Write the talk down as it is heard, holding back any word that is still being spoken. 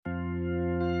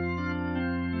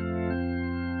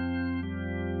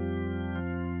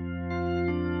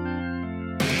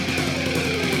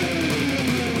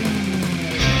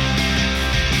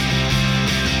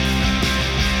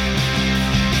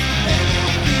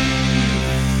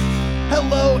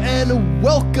and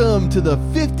welcome to the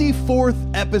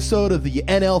 54th episode of the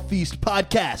NL Feast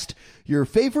podcast, your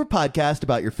favorite podcast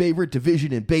about your favorite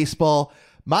division in baseball.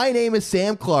 My name is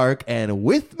Sam Clark, and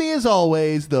with me as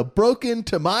always, the broken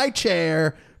to my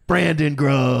chair, Brandon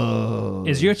Groves.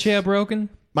 Is your chair broken?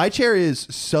 My chair is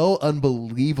so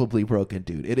unbelievably broken,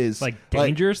 dude. It is like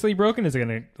dangerously broken? Is it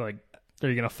gonna are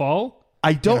you gonna fall?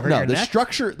 I don't know.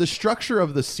 The structure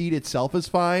of the seat itself is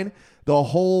fine. The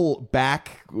whole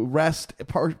backrest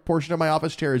portion of my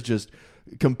office chair is just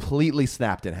completely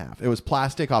snapped in half. It was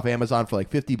plastic off Amazon for like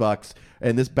 $50,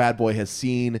 and this bad boy has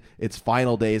seen its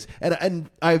final days. And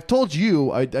I've told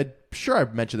you, I'm sure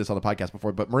I've mentioned this on the podcast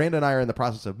before, but Miranda and I are in the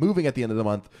process of moving at the end of the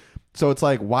month. So it's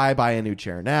like, why buy a new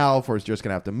chair now? If we're just going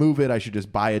to have to move it, I should just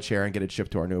buy a chair and get it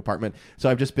shipped to our new apartment. So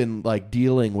I've just been like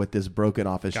dealing with this broken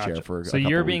office chair for a couple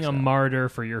you're being weeks a now. Martyr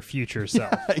for your future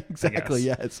self. Yeah, exactly,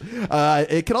 yes.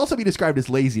 It can also be described as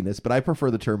laziness, but I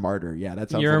prefer the term martyr. Yeah, that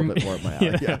sounds a little bit more of my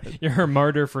alley. Yeah. You're a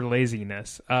martyr for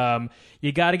laziness.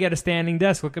 You got to get a standing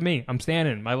desk. Look at me. I'm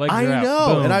standing. My legs are out. I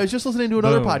know. Boom. And I was just listening to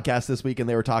another Boom. podcast this week, and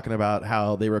they were talking about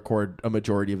how they record a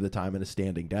majority of the time in a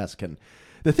standing desk. And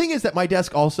the thing is that my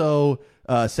desk also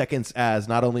seconds as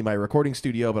not only my recording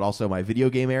studio, but also my video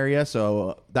game area.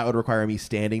 So that would require me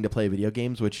standing to play video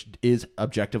games, which is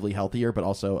objectively healthier, but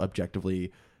also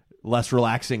objectively less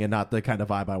relaxing and not the kind of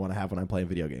vibe I want to have when I'm playing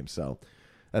video games. So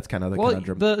that's kind of the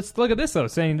conundrum. Look at this, though.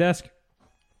 Standing desk.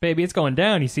 Baby, it's going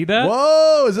down. You see that?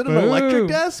 Whoa, is it an Boom. electric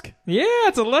desk? Yeah,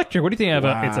 it's electric. What do you think?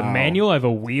 It's a manual. I have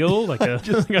a wheel, like a,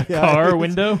 like a car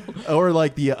window. Or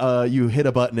like the you hit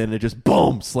a button and it just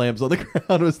boom slams on the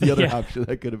ground was the other option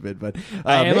that could have been. But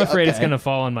I am afraid it's going to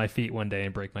fall on my feet one day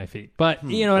and break my feet. But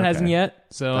it hasn't yet.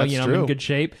 So That's I'm in good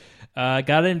shape. Got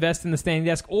to invest in the standing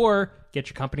desk or get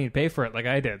your company to pay for it, like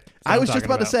I did. I was just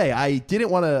about to say I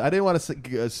didn't want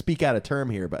to speak out of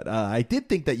term here, but I did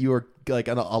think that you were like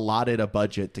allotted a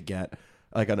budget to get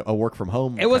like a work from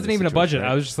home. It wasn't even a budget.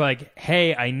 Right? I was just like,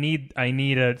 hey, I need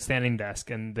a standing desk,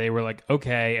 and they were like,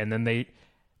 okay, and then they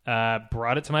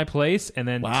brought it to my place, and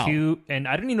then and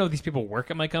I don't even know if these people work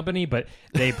at my company, but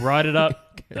they brought it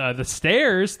up the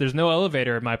stairs. There's no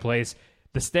elevator at my place.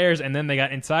 The stairs, and then they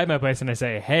got inside my place, and I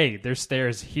say, hey, there's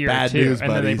stairs here Bad too. news, and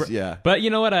buddies, yeah. But you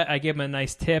know what? I gave them a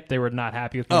nice tip. They were not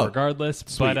happy with me regardless.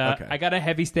 Sweet, But okay. I got a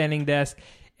heavy standing desk,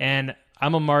 and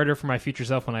I'm a martyr for my future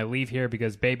self when I leave here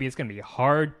because, baby, it's going to be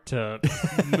hard to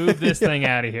move this thing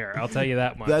out of here. I'll tell you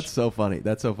that much. That's so funny.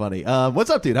 What's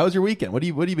up, dude? How was your weekend? What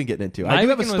have you been getting into? I do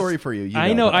have a story for you.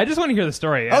 I know. I just want to hear the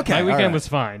story. Okay, my weekend was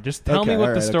fine. Just tell me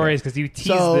what the story is because you teased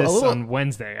this on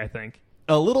Wednesday, I think.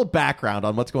 A little background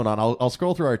on what's going on. I'll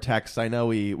scroll through our texts. I know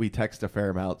we text a fair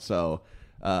amount, so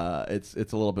it's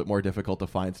a little bit more difficult to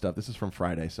find stuff. This is from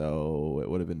Friday, so it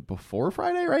would have been before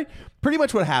Friday, right? Pretty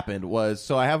much what happened was,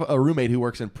 so I have a roommate who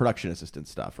works in production assistant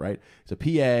stuff, right? He's a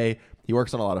PA. He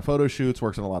works on a lot of photo shoots,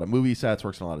 works on a lot of movie sets,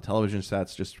 works on a lot of television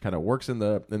sets, just kind of works in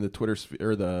the Twitter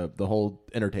sphere, or the whole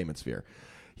entertainment sphere.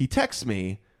 He texts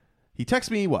me,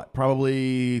 what,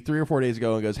 probably 3 or 4 days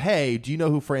ago, and goes, hey, do you know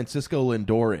who Francisco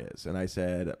Lindor is? And I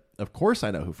said, of course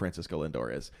I know who Francisco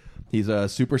Lindor is. He's a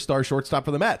superstar shortstop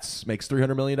for the Mets, makes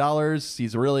 $300 million.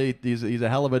 He's a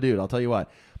hell of a dude, I'll tell you what.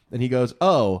 And he goes,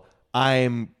 oh,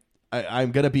 I'm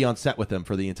going to be on set with him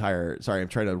for the entire... Sorry, I'm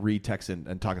trying to read text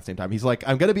and talk at the same time. He's like,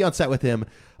 I'm going to be on set with him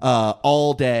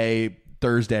all day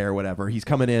Thursday or whatever. He's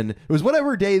coming in. It was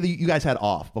whatever day that you guys had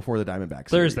off before the Diamondbacks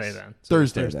series. Thursday then.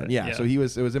 Thursday then. Yeah. So it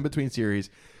was in between series.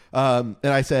 And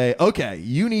I say, okay,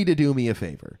 you need to do me a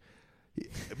favor.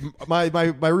 My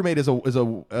roommate is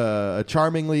a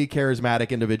charmingly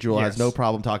charismatic individual, has no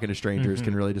problem talking to strangers,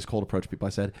 can really just cold approach people. I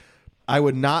said, I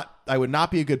would not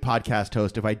be a good podcast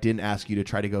host if I didn't ask you to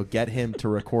try to go get him to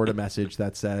record a message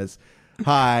that says,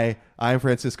 hi, I'm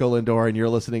Francisco Lindor, and you're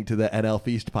listening to the NL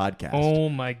Feast podcast. Oh,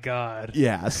 my God.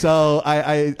 Yeah, so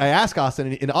I ask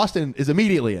Austin, and Austin is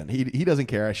immediately in. He doesn't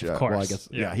care. I should. Of course. Well, I guess.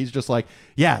 Yeah, he's just like,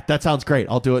 yeah, that sounds great.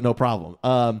 I'll do it, no problem.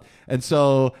 And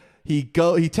so he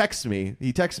texts me.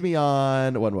 He texts me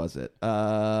on, when was it?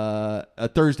 A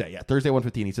Thursday. Yeah, Thursday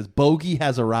 1:15. He says, Bogey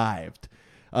has arrived.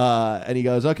 And he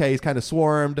goes, okay, he's kind of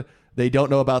swarmed. They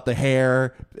don't know about the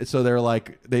hair, so they're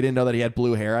like, they didn't know that he had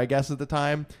blue hair, I guess, at the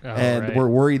time, and we're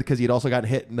worried because he'd also gotten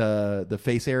hit in the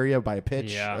face area by a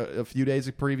pitch a few days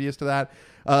previous to that.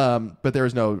 But there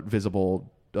was no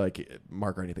visible like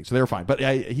mark or anything, so they were fine. But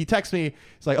he texts me.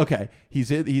 He's like, okay,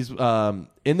 he's in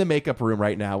the makeup room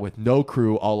right now with no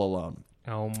crew, all alone.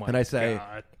 Oh my! And I say,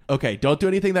 God. Okay, don't do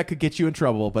anything that could get you in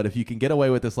trouble, but if you can get away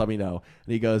with this, let me know.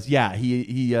 And he goes, yeah,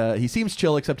 he seems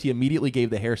chill, except he immediately gave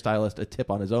the hairstylist a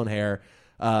tip on his own hair.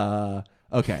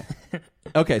 Okay.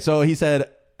 Okay, so he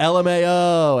said,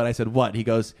 LMAO. And I said, what?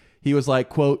 He was like,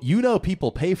 quote, you know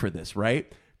people pay for this,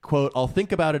 right? Quote, I'll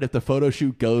think about it if the photo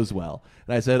shoot goes well.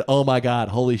 And I said, oh my God,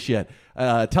 holy shit.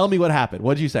 Tell me what happened.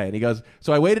 What did you say? And he goes,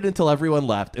 so I waited until everyone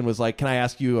left and was like, can I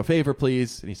ask you a favor,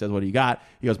 please? And he says, what do you got?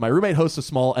 He goes, my roommate hosts a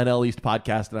small NL East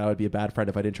podcast, and I would be a bad friend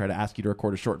if I didn't try to ask you to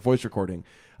record a short voice recording.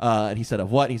 And he said,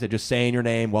 of what? And he said, just saying your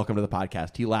name, welcome to the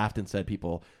podcast. He laughed and said,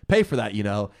 people pay for that, you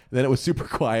know. And then it was super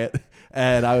quiet.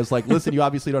 And I was like, listen, you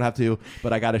obviously don't have to,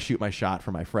 but I got to shoot my shot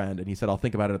for my friend. And he said, I'll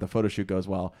think about it if the photo shoot goes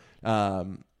well.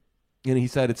 And he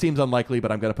said, it seems unlikely,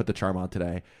 but I'm going to put the charm on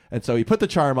today. And so he put the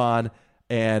charm on,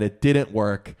 and it didn't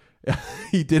work.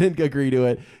 He didn't agree to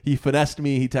it. He finessed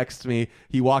me. He texted me.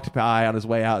 He walked by on his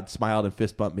way out and smiled and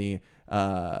fist bumped me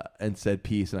and said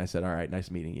peace. And I said, all right,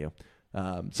 nice meeting you.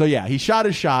 So yeah, he shot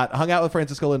his shot, hung out with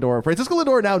Francisco Lindor. Francisco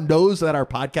Lindor now knows that our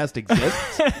podcast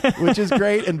exists, which is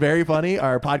great and very funny.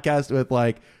 Our podcast with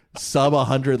like sub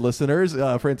 100 listeners,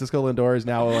 Francisco Lindor is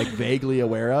now like vaguely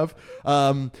aware of.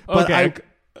 But okay.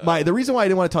 The reason why I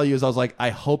didn't want to tell you is I was like, I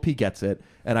hope he gets it,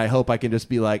 and I hope I can just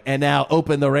be like, and now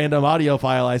open the random audio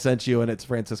file I sent you, and it's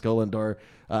Francisco Lindor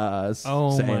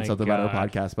saying something about our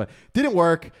podcast, but didn't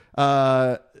work.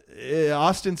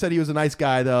 Austin said he was a nice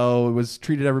guy, though. Was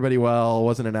treated everybody well.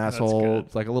 Wasn't an asshole.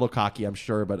 It's like a little cocky, I'm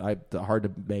sure, but hard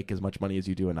to make as much money as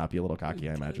you do and not be a little cocky,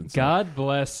 I imagine. So. God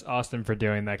bless Austin for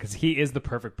doing that, because he is the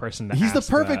perfect person to He's ask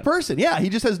the perfect that. person. Yeah, he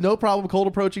just has no problem cold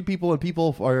approaching people, and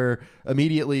people are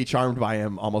immediately charmed by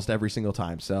him almost every single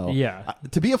time. So yeah,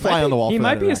 to be a fly on the wall, he for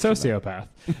might that be a interaction, sociopath.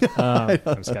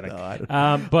 I'm just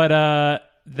kidding. But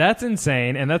that's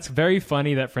insane, and that's very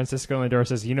funny that Francisco Lindor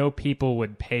says, you know, people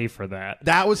would pay for that.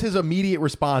 That was his immediate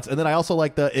response, and then I also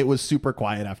like it was super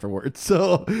quiet afterwards.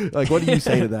 So, like, what do you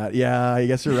say to that? Yeah, I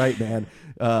guess you're right, man.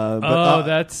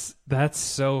 That's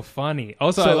so funny.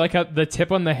 Also, I like how the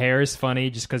tip on the hair is funny,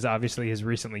 just because obviously his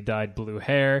recently dyed blue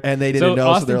hair, and they didn't know.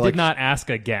 Austin so they're did not ask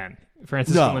again.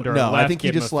 Francisco Lindor left, I think he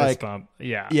just like bump.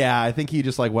 Yeah, I think he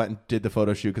just like went and did the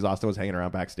photo shoot because Austin was hanging around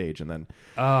backstage, and then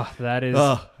that is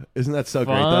isn't that so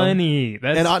funny?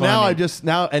 Great? Though? That's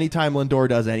now anytime Lindor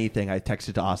does anything, I text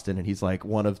it to Austin, and he's like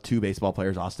one of two baseball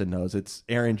players Austin knows. It's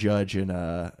Aaron Judge and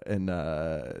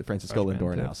Francisco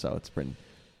Lindor now, so it's been.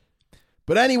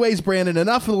 But anyways, Brandon,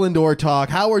 enough of the Lindor talk.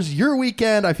 How was your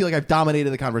weekend? I feel like I've dominated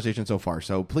the conversation so far.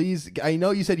 So please, I know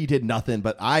you said you did nothing,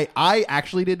 but I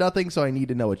actually did nothing, so I need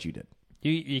to know what you did.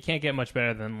 You can't get much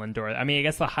better than Lindor. I mean, I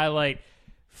guess the highlight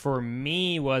for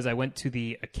me was I went to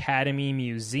the Academy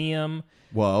Museum.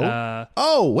 Whoa.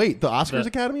 Wait, the Oscars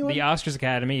Academy one? The Oscars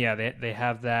Academy, yeah, they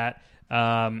have that.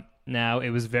 Now,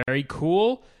 it was very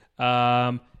cool.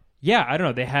 Yeah, I don't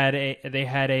know. They had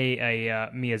a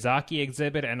Miyazaki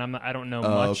exhibit, and I don't know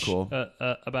much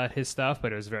about his stuff,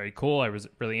 but it was very cool. I was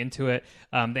really into it.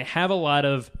 They have a lot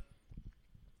of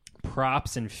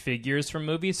props and figures from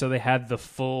movies, so they had the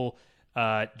full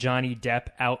Johnny Depp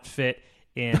outfit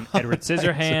in Edward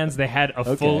Scissorhands. They had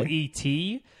a full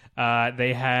E.T.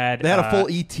 They had a full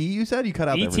E.T. You said you cut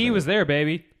out. E.T. was there,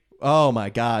 baby. Oh my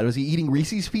God! Was he eating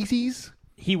Reese's Pieces?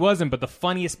 He wasn't, but the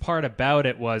funniest part about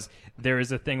it was there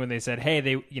was a thing when they said, hey,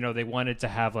 they wanted to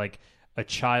have like a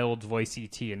child voice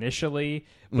ET initially,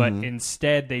 but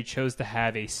instead they chose to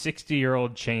have a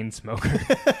 60-year-old chain smoker.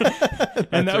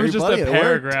 And that was just a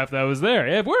paragraph that was there.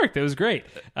 It worked. It was great.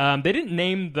 They didn't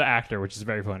name the actor, which is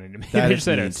very funny to me. They just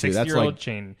said a 60-year-old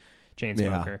chain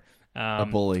smoker. A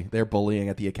bully. They're bullying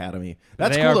at the Academy.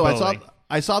 That's cool, though.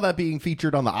 I saw that being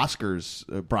featured on the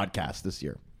Oscars broadcast this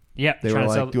year. Yeah, they were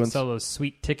trying to sell those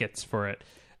sweet tickets for it.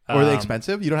 Were they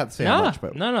expensive? You don't have to say how much.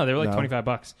 But no, they were like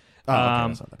 $25.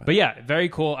 But yeah, very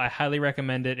cool. I highly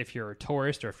recommend it if you're a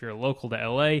tourist or if you're local to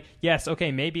LA. Yes,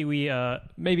 okay, maybe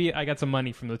I got some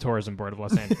money from the Tourism Board of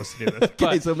Los Angeles to do this.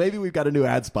 Okay, so maybe we've got a new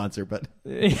ad sponsor, but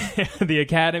the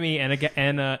Academy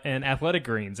and Athletic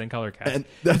Greens and Color Cast. And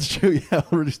that's true. Yeah,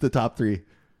 we're just the top three.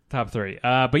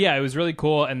 But yeah, it was really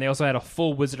cool, and they also had a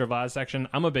full Wizard of Oz section.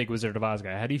 I'm a big Wizard of Oz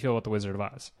guy. How do you feel about the Wizard of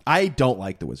Oz? I don't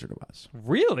like the Wizard of Oz.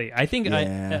 Really? I think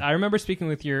I remember speaking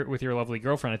with your lovely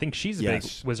girlfriend. I think she's a big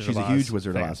Wizard of Oz. She's a huge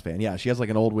Wizard of Oz fan. Yeah, she has like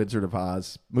an old Wizard of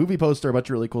Oz movie poster, a bunch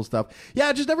of really cool stuff. Yeah,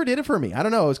 it just never did it for me. I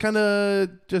don't know. It was kind of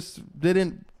just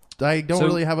didn't. I don't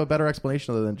really have a better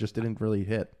explanation other than just didn't really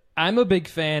hit. I'm a big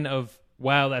fan of.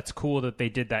 Wow, that's cool that they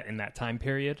did that in that time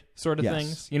period, sort of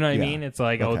things. You know what I mean? It's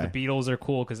like, the Beatles are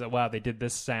cool because, wow, they did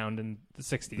this sound in the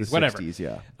 60s, whatever. 60s,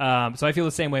 yeah. So I feel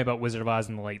the same way about Wizard of Oz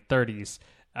in the late 30s.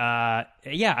 Yeah,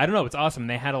 I don't know. It's awesome.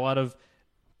 They had a lot of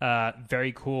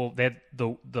very cool... They had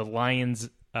the lion's,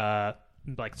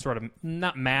 like, sort of,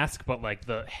 not mask, but, like,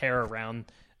 the hair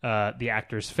around the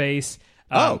actor's face.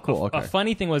 Cool. Okay. A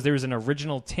funny thing was there was an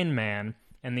original Tin Man,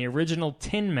 and the original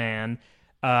Tin Man...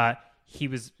 He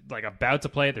was like about to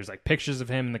play it. There's like pictures of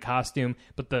him in the costume,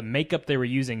 but the makeup they were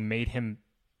using made him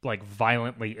like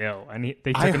violently ill, and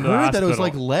they took him to the hospital. I heard that it was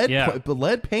like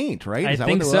lead paint, right? I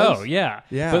think so. Yeah.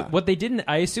 But what they didn't,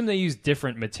 I assume they used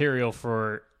different material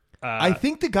for. I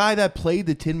think the guy that played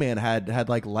the Tin Man had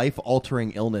like life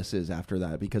altering illnesses after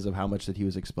that because of how much that he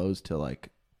was exposed to like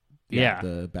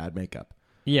the bad makeup.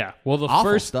 Yeah, well, the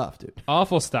awful first stuff, dude.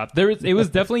 Awful stuff. It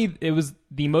was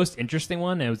the most interesting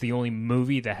one. It was the only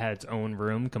movie that had its own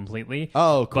room completely.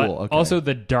 Oh, cool. But okay. also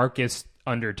the darkest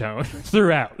undertone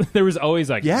throughout. There was always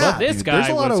like, but this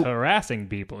guy was harassing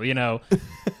people, you know.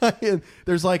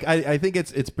 There's like, I think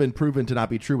it's been proven to not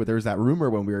be true, but there was that rumor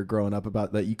when we were growing up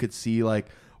about that you could see like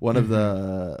one of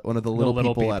the little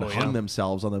people that hung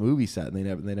themselves on the movie set,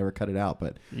 and they never cut it out.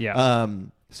 But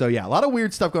so yeah, a lot of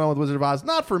weird stuff going on with Wizard of Oz.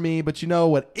 Not for me, but you know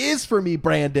what is for me,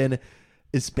 Brandon,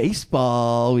 is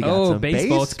baseball. We got some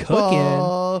baseball. It's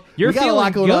cooking. We got a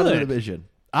lot going on in the division.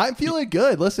 I'm feeling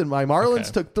good. Listen, my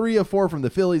Marlins took 3 of 4 from the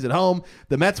Phillies at home.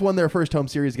 The Mets won their first home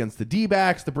series against the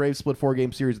D-backs. The Braves split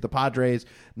 4-game series with the Padres.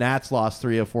 Nats lost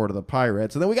 3 of 4 to the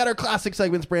Pirates. And then we got our classic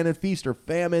segments, Brandon, Feast or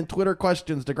Famine, Twitter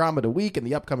questions, DeGrom of the Week, and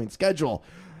the upcoming schedule.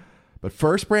 But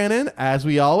first, Brandon, as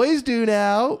we always do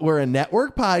now, we're a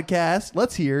network podcast.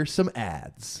 Let's hear some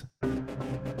ads.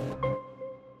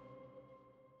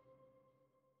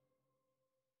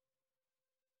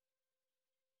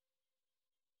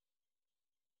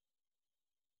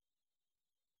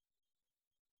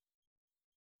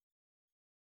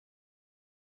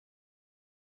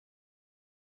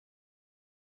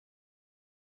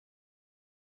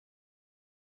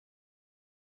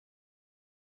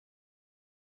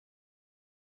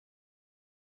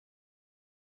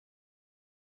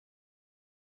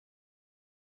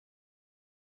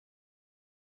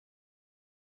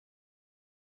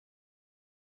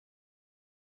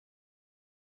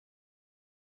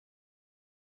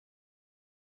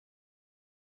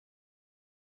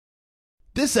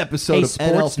 This episode of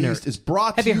NL Feast is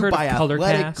brought to you by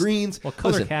Athletic Greens. Well,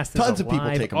 Colorcast tons is a of people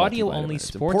live, take audio-only It's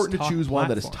sports important to choose one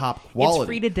that is top quality. It's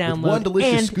free to download. With one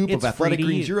delicious and scoop of Athletic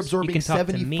Greens, you're absorbing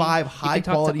 75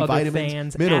 high-quality vitamins,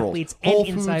 fans, minerals, athletes, whole and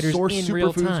foods, insiders source in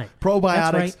real superfoods, time.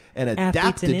 probiotics, right. and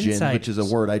adaptogens, which is a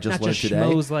word I just learned today.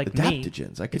 Like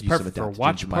adaptogens. I could use some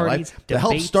adaptogens in my parties, life to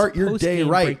help start your day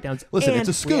right. Listen, it's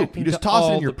a scoop. You just toss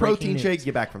it in your protein shake, you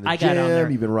get back from the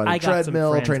gym, you've been running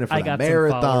treadmill, training for the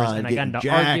marathon, getting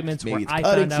jacked, maybe it's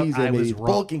cutting season, maybe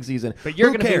bulking season. But you're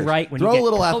going to be right when Throw you get a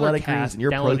little Colorcast, Athletic Greens in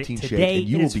your protein shake, and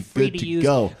you will be good to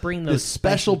go. This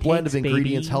special blend of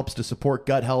ingredients helps to support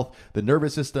gut health, the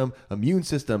nervous system, immune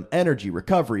system, energy,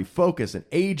 recovery, focus, and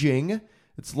aging.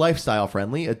 It's lifestyle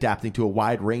friendly, adapting to a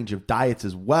wide range of diets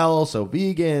as well. So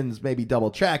vegans, maybe double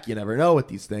check. You never know with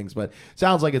these things, but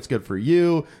sounds like it's good for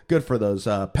you. Good for those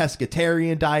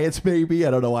pescatarian diets, maybe.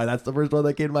 I don't know why that's the first one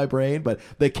that came to my brain, but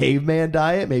the caveman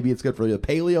diet, maybe it's good for the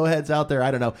paleo heads out there.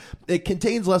 I don't know. It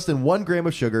contains less than 1 gram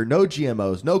of sugar, no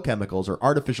GMOs, no chemicals or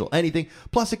artificial anything.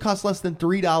 Plus, it costs less than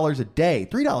 $3 a day.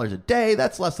 $3 a day,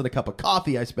 that's less than a cup of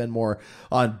coffee. I spend more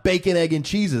on bacon, egg, and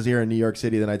cheeses here in New York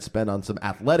City than I'd spend on some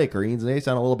Athletic Greens. And they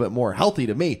sound a little bit more healthy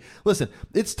to me. Listen,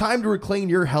 it's time to reclaim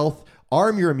your health.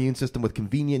 Arm your immune system with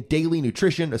convenient daily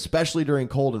nutrition, especially during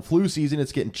cold and flu season.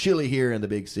 It's getting chilly here in the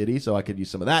big city, so I could use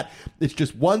some of that. It's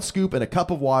just 1 scoop and a cup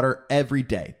of water every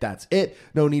day. That's it.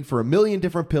 No need for a million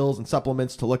different pills and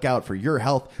supplements to look out for your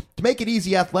health. To make it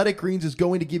easy, Athletic Greens is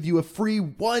going to give you a free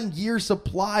 1-year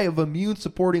supply of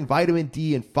immune-supporting vitamin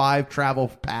D and 5 travel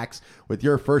packs with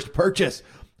your first purchase.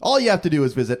 All you have to do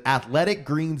is visit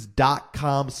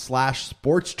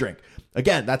athleticgreens.com/sportsdrink.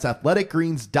 Again, that's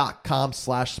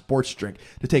athleticgreens.com/sportsdrink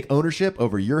to take ownership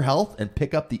over your health and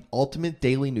pick up the ultimate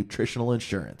daily nutritional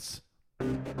insurance.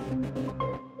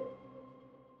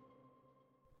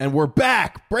 And we're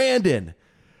back, Brandon.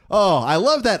 Oh, I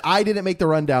love that I didn't make the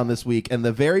rundown this week. And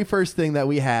the very first thing that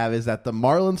we have is that the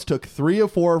Marlins took 3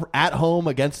 of 4 at home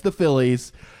against the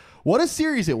Phillies. What a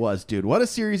series it was, dude. What a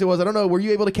series it was. I don't know. Were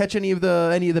you able to catch any of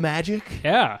the magic?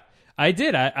 Yeah, I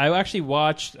did. I actually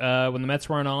watched when the Mets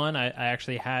weren't on. I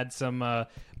actually had some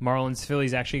Marlins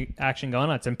Phillies action going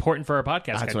on. It's important for our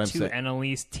podcast. That's what I'm two saying. NL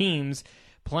East teams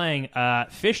playing.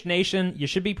 Fish Nation, you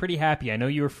should be pretty happy. I know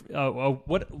you were.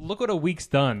 Look what a week's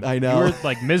done. I know. You were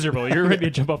like miserable. You were ready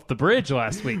to jump off the bridge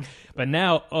last week, but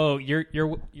now, you're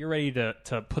ready to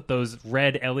put those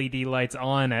red LED lights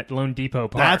on at Lone Depot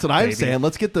Park. That's what I'm baby. saying.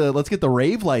 Let's get the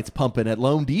rave lights pumping at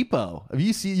Lone Depot.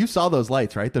 You saw those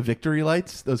lights, right? The victory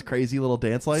lights, those crazy little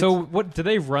dance lights. So, what do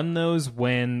they run those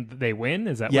when they win?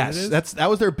 Is that what it is? That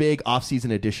was their big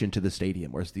off-season addition to the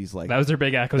stadium. Where's these like that was their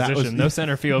big acquisition. No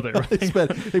center fielder. They spent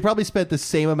They probably spent the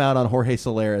same amount on Jorge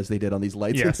Soler as they did on these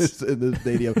lights in the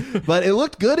stadium. But it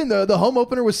looked good, and the home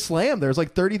opener was slammed. There was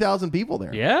like 30,000 people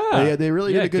there. Yeah. They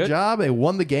really did a good job. They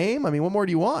won the game. I mean, what more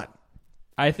do you want?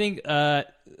 I think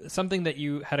something that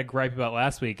you had a gripe about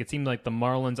last week, it seemed like the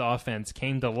Marlins offense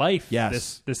came to life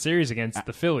this series against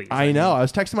the Phillies. I know. I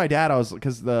was texting my dad.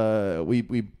 Because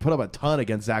we put up a ton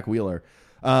against Zach Wheeler.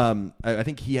 I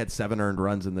think he had 7 earned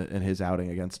runs in his outing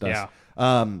against us.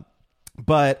 Yeah.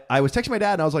 But I was texting my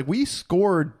dad, and I was like, we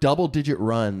scored double-digit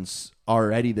runs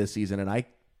already this season, and I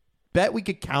bet we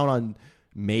could count on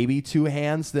maybe 2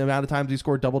 hands the amount of times we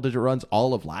scored double-digit runs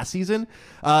all of last season.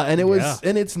 And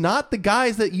it's not the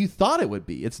guys that you thought it would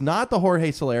be. It's not the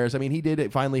Jorge Soleres. I mean, he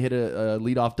did finally hit a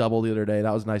leadoff double the other day.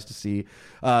 That was nice to see.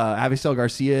 Avisail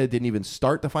Garcia didn't even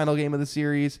start the final game of the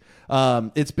series.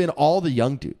 It's been all the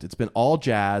young dudes. It's been all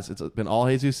Jazz. It's been all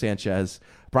Jesus Sanchez.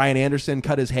 Brian Anderson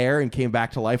cut his hair and came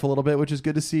back to life a little bit, which is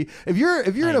good to see. If you're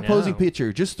an opposing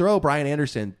pitcher, just throw Brian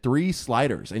Anderson 3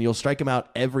 sliders and you'll strike him out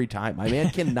every time. My man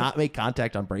cannot make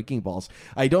contact on breaking balls.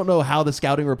 I don't know how the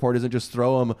scouting report isn't just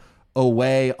throw him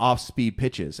away off-speed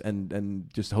pitches and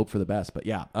just hope for the best. But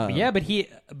yeah,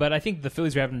 but I think the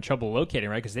Phillies were having trouble locating,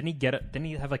 right? Because didn't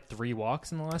he have like 3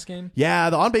 walks in the last game? Yeah,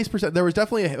 the on-base percent, there was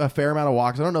definitely a fair amount of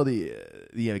walks. I don't know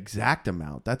the exact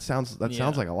amount. That sounds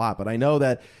like a lot, but I know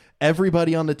that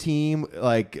everybody on the team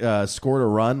scored a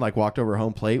run, walked over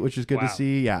home plate, which is good to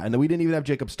see. Yeah, and then we didn't even have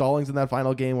Jacob Stallings in that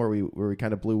final game where we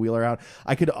kind of blew Wheeler out.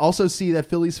 I could also see that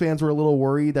Phillies fans were a little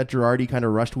worried that Girardi kind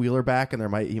of rushed Wheeler back, and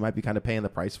he might be kind of paying the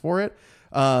price for it.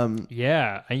 I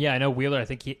know Wheeler. I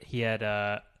think he had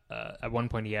at one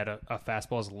point he had a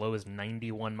fastball as low as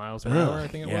 91 miles per hour. I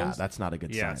think it was. Yeah, that's not a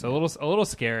good sign. Yeah, so a little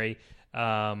scary. But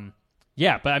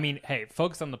I mean, hey,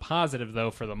 focus on the positive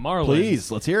though for the Marlins. Please,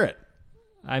 let's hear it.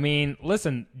 I mean,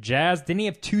 listen, Jazz, didn't he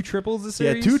have 2 triples this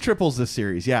series? Yeah, 2 triples this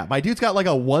series. Yeah, my dude's got like a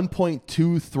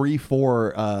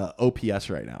 1.234 OPS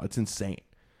right now. It's insane.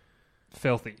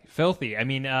 Filthy. I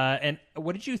mean, and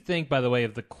what did you think, by the way,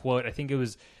 of the quote? I think it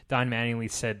was Don Mattingly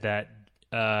said that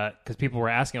because people were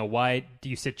asking, why do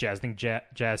you sit Jazz? I think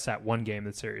Jazz sat 1 game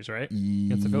in the series, right?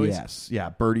 Against the Phillies? Yes.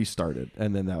 Yeah, Birdie started,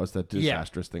 and then that was the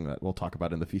disastrous thing that we'll talk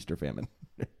about in the Feast or Famine.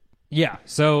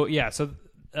 So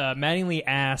Mattingly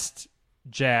asked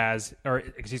Jazz,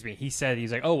 he said,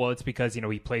 he's like, oh, well, it's because,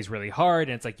 he plays really hard,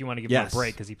 and it's like, you want to give him a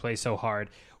break because he plays so hard.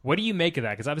 What do you make of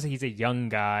that? Because obviously he's a young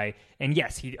guy, and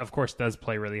yes, he of course does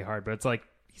play really hard, but it's like,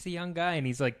 he's a young guy, and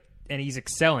he's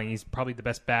excelling. He's probably the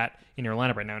best bat in your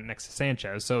lineup right now next to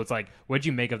Sanchez. So it's like, what'd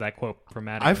you make of that quote from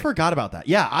Mattingly? I forgot about that.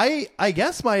 Yeah, I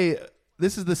guess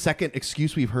this is the second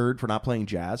excuse we've heard for not playing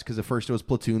Jazz, because at first it was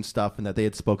platoon stuff, and that they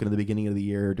had spoken at the beginning of the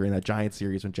year during that Giants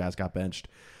series when Jazz got benched.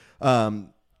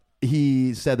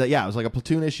 He said that, it was like a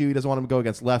platoon issue. He doesn't want him to go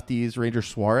against lefties. Ranger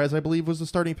Suarez, I believe, was the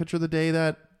starting pitcher the day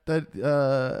that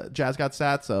Jazz got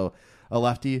sat, so a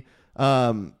lefty.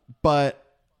 But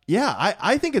yeah,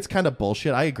 I think it's kind of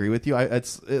bullshit. I agree with you.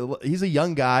 He's a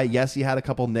young guy. Yes, he had a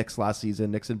couple nicks last season,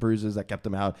 nicks and bruises that kept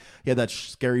him out. He had that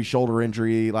scary shoulder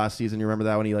injury last season. You remember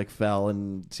that when he fell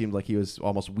and seemed like he was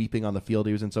almost weeping on the field.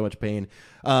 He was in so much pain,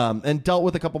 and dealt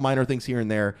with a couple minor things here and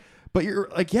there. But you're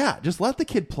like, just let the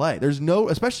kid play. There's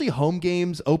especially home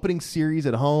games, opening series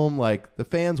at home. Like, the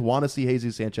fans want to see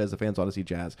Jesus Sanchez. The fans want to see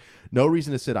Jazz. No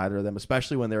reason to sit either of them,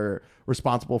 especially when they're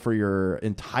responsible for your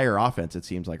entire offense, it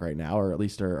seems like right now, or at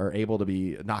least are able to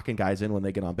be knocking guys in when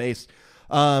they get on base.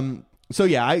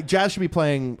 Jazz should be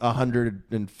playing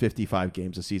 155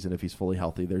 games a season if he's fully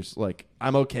healthy.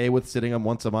 I'm okay with sitting him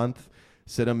once a month.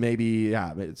 Sit him maybe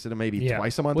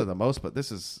twice a month at the most, but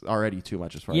this is already too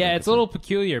much as far as it's a little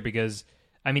peculiar because,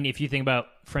 I mean, if you think about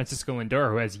Francisco Lindor,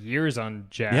 who has years on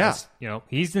Jazz,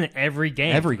 he's in every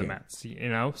game for the Mets,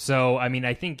 So, I mean,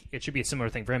 I think it should be a similar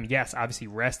thing for him. Yes, obviously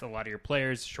rest a lot of your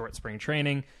players, short spring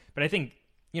training, but I think,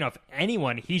 if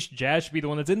anyone, Jazz should be the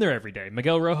one that's in there every day.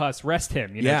 Miguel Rojas, rest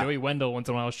him. Joey Wendell once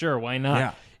in a while, sure, why not?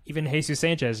 Yeah. Even Jesus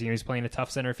Sanchez, he's playing a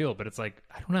tough center field, but it's like,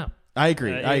 I don't know. I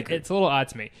agree. It's a little odd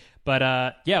to me.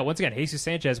 But once again, Jesus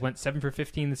Sanchez went 7 for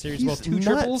 15 in the series. Well, 2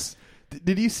 triples.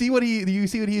 Did you see what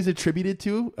he's attributed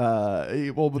to?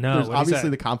 There's obviously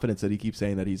the confidence that he keeps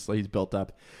saying that he's built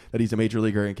up, that he's a major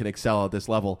leaguer and can excel at this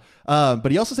level.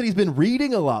 But he also said he's been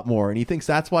reading a lot more, and he thinks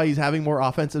that's why he's having more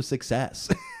offensive success.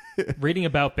 Reading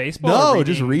about baseball? No,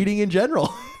 just reading in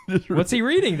general. What's he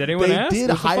reading? Did anyone ask? They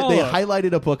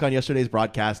highlighted a book on yesterday's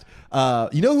broadcast.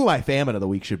 You know who my famine of the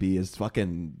week should be is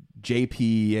fucking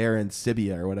JP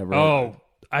Arancibia or whatever. Oh,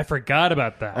 I forgot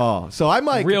about that. Oh, so I'm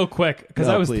like, real quick, because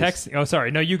I was texting. Oh, sorry.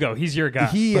 No, you go. He's your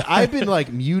guy. I've been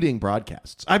muting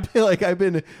broadcasts. I've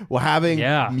been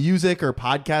having music or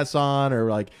podcasts on, or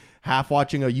half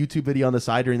watching a YouTube video on the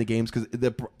side during the games because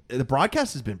the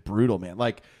broadcast has been brutal, man.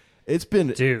 Like it's been,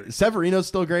 dude. Severino's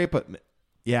still great, but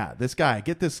yeah, this guy,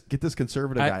 get this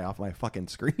conservative guy off my fucking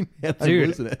screen, man. I'm dude,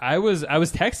 losing it. I was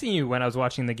texting you when I was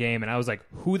watching the game, and I was like,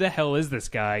 "Who the hell is this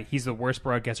guy? He's the worst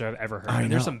broadcaster I've ever heard." I know.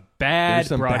 There's some bad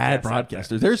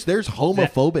broadcasters. There's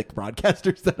homophobic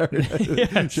broadcasters that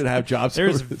are should have jobs.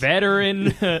 There's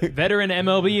veteran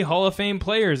MLB Hall of Fame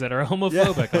players that are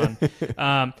homophobic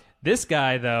on. This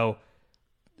guy though.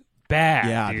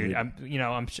 Bad, dude.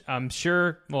 I'm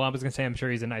sure. Well, I was gonna say I'm sure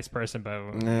he's a nice person,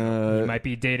 but he might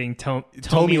be dating Tommy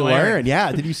Lahren.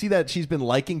 Yeah, did you see that she's been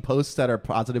liking posts that are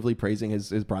positively praising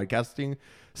his broadcasting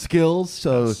skills?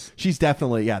 So she's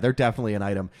definitely, they're definitely an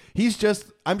item. He's just,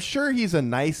 I'm sure he's a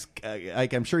nice,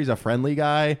 I'm sure he's a friendly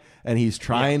guy, and he's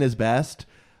trying his best.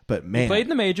 But man, he played in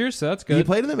the majors, so that's good. He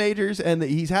played in the majors, and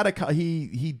he's had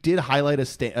he did highlight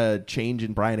a change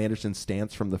in Brian Anderson's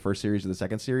stance from the first series to the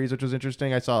second series, which was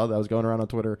interesting. I saw that was going around on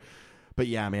Twitter. But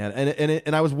yeah, man,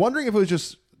 and I was wondering if it was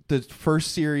just the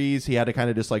first series he had to kind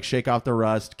of just like shake off the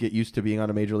rust, get used to being on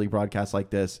a major league broadcast like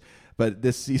this. But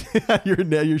this season,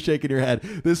 you're shaking your head.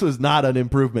 This was not an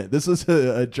improvement. This was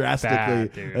a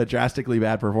drastically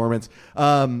bad performance.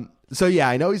 So yeah,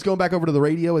 I know he's going back over to the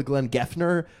radio with Glenn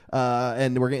Geffner,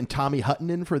 and we're getting Tommy Hutton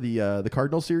in for the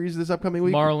Cardinal series this upcoming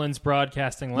week. Marlins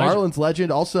broadcasting legend. Marlins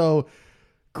legend, also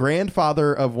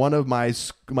grandfather of one of my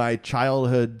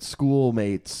childhood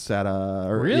schoolmates at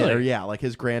really? Yeah, like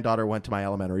his granddaughter went to my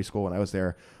elementary school when I was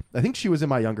there. I think she was in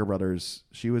my younger brother's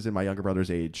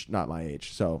age, not my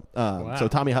age. So, wow. So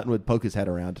Tommy Hutton would poke his head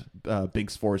around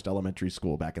Biggs Forest Elementary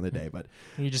School back in the day. But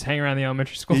you just hang around the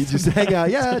elementary school. You just hang out.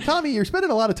 Yeah, Tommy, you're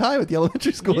spending a lot of time at the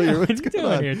elementary school here. What's going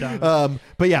on here, Tommy?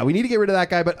 But yeah, we need to get rid of that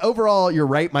guy. But overall, you're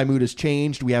right. My mood has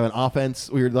changed. We have an offense.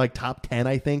 We're like top 10,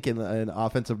 I think, in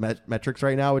offensive metrics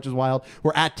right now, which is wild.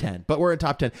 We're at 10, but we're in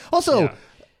top 10. Also. Yeah.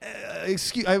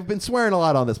 I've been swearing a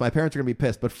lot on this. My parents are going to be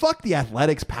pissed, but fuck the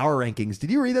Athletics power rankings.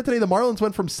 Did you read that today? The Marlins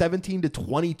went from 17 to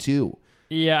 22.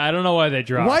 Yeah, I don't know why they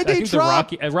dropped. Why'd they drop?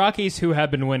 The Rockies, who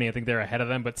have been winning, I think they're ahead of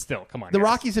them, but still, come on. The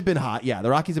Rockies have been hot. Yeah, the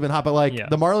Rockies have been hot, but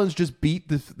the Marlins just beat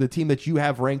the team that you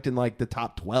have ranked in like the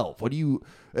top 12. What do you...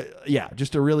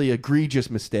 just a really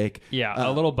egregious mistake. Yeah, a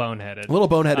little boneheaded.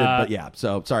 But yeah.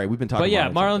 So, sorry, we've been talking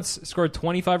about Marlins scored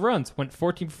 25 runs, went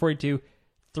 14 for 42,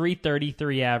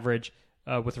 333 average.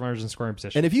 With runners in scoring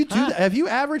position. And if you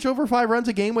average over 5 runs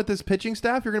a game with this pitching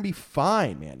staff, you're going to be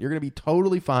fine, man. You're going to be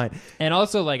totally fine. And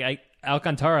also,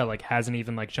 Alcantara hasn't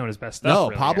even shown his best stuff. No,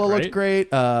 really Pablo yet, right? looked great.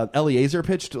 Eliezer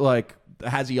pitched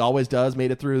as he always does.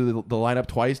 Made it through the lineup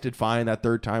twice. Did fine. That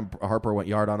third time, Harper went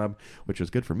yard on him, which was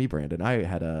good for me, Brandon. I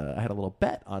had a little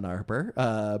bet on Harper,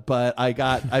 but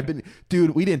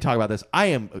dude. We didn't talk about this.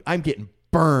 I'm getting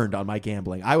burned on my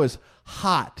gambling. I was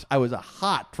hot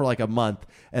for like a month,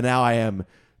 and now I am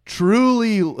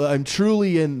truly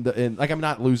in I'm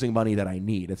not losing money that I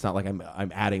need. It's not like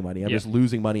I'm adding money. I'm just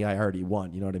losing money I already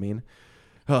won. You know what I mean?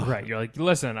 Right. You're like,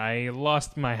 listen, I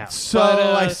lost my house. So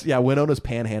Winona's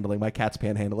panhandling. My cat's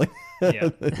panhandling. Yeah.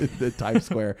 The Times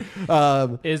Square.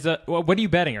 What are you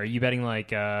betting? Are you betting I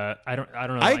don't know. I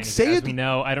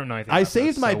don't know anything. I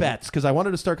saved my bets because I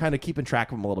wanted to start kind of keeping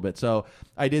track of them a little bit. So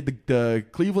I did the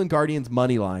Cleveland Guardians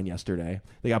money line yesterday.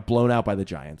 They got blown out by the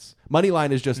Giants. Money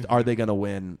line is just are they going to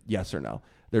win? Yes or no.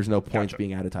 There's no points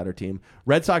being added to either team.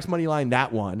 Red Sox money line,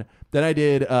 that one. Then I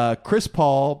did Chris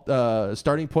Paul,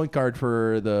 starting point guard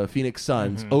for the Phoenix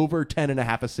Suns, over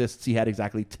 10.5 assists. He had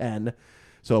exactly 10.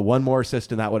 So one more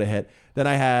assist and that would have hit. Then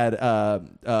I had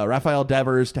Rafael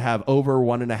Devers to have over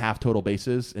 1.5 total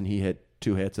bases, and he hit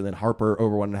 2 hits. And then Harper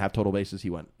over 1.5 total bases. He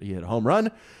hit a home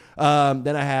run.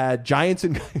 Then I had Giants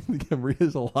and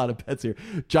there's a lot of bets here.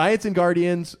 Giants and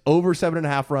Guardians over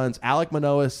 7.5 runs. Alek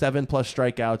Manoah 7+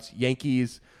 strikeouts.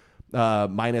 Yankees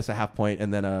minus a half point,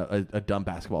 and then a dumb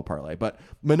basketball parlay. But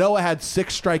Manoah had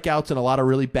 6 strikeouts, and a lot of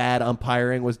really bad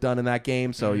umpiring was done in that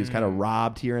game, so he was kind of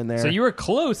robbed here and there. So you were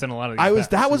close in a lot of these bets.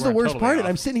 That was the worst part. And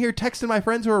I'm sitting here texting my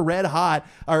friends who are red hot.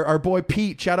 Our boy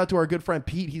Pete, shout out to our good friend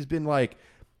Pete. He's been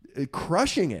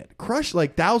crushing it,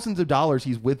 thousands of dollars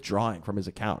he's withdrawing from his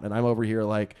account, and I'm over here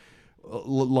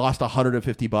lost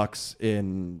 $150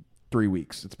 in 3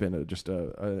 weeks. It's been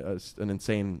an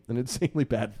insanely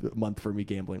bad month for me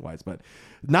gambling wise, but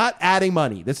not adding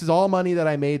money. This is all money that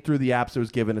I made through the apps it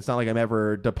was given. It's not like I'm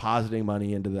ever depositing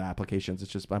money into the applications.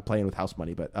 It's just I'm playing with house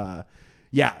money. But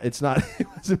it's not. It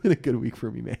hasn't been a good week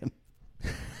for me, man.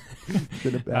 It's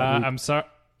been a bad week.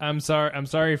 I'm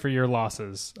sorry for your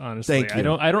losses. Honestly, Thank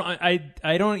you. I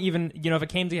don't even. If it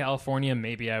came to California,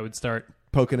 maybe I would start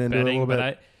poking into betting, it a little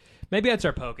bit. maybe I'd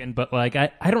start poking, but like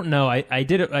I don't know. I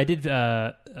did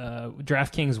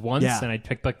DraftKings once, and I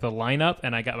picked like the lineup,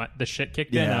 and I got the shit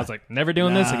kicked in. And I was like, never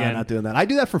doing this again. Not doing that. I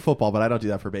do that for football, but I don't do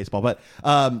that for baseball. But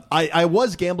I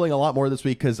was gambling a lot more this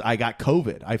week because I got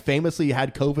COVID. I famously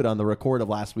had COVID on the record of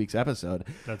last week's episode.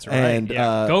 That's right. And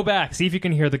go back, see if you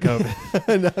can hear the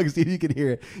COVID. No, see if you can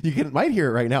hear it. Might hear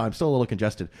it right now. I'm still a little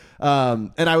congested.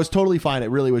 And I was totally fine. It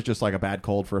really was just like a bad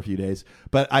cold for a few days.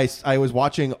 But I was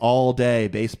watching all day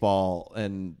baseball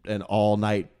and all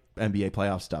night NBA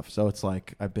playoff stuff. So it's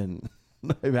like I've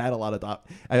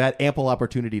had ample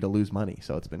opportunity to lose money.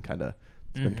 So it's been kind of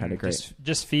great.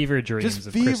 Just fever dreams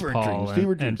of Chris Paul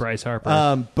and Bryce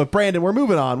Harper. But Brandon, we're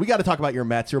moving on. We got to talk about your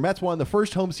Mets. Your Mets won the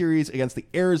first home series against the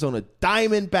Arizona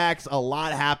Diamondbacks. A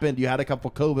lot happened. You had a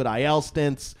couple COVID IL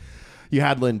stints. You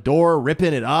had Lindor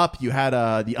ripping it up. You had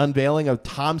the unveiling of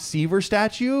Tom Seaver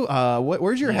statue.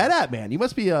 Where's your head at, man? You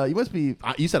must be.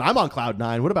 You said I'm on cloud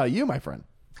 9. What about you, my friend?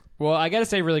 Well, I got to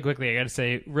say really quickly.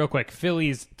 Real quick.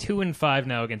 Phillies 2-5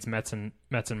 now against Mets and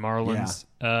Marlins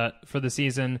for the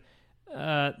season.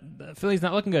 Phillies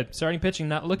not looking good. Starting pitching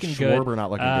not looking good. Schwarber not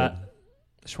looking good.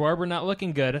 Schwarber not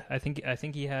looking good. I think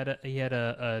he had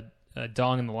a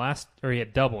dong in the last, or he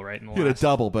had double right in the last. He had a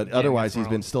double, but otherwise he's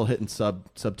been still hitting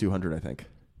sub 200, I think.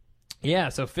 Yeah,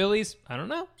 so Phillies, I don't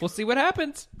know. We'll see what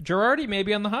happens. Girardi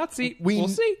maybe on the hot seat. We'll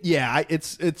see. Yeah,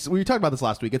 it's we talked about this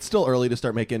last week. It's still early to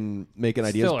start making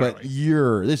ideas, but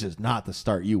this is not the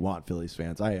start you want, Phillies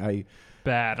fans.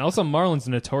 Bad. And also, Marlins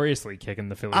notoriously kicking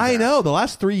the Phillies. I know. The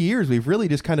last 3 years, we've really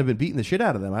just kind of been beating the shit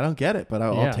out of them. I don't get it, but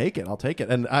I'll take it. I'll take it.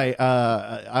 And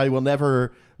I will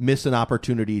never miss an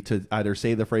opportunity to either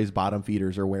say the phrase "bottom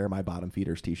feeders" or wear my "bottom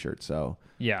feeders" T-shirt. So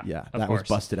yeah, that was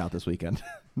busted out this weekend.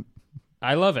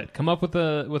 I love it. Come up with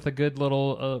a good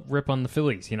little rip on the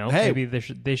Phillies. You know, maybe they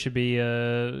should be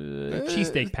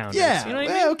cheesesteak pounders. Yeah, you know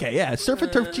what I mean? Okay, yeah, surf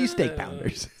and turf cheesesteak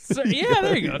pounders. Yeah,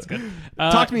 there you go. That's good.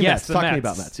 Talk to me, Mets. Talk to me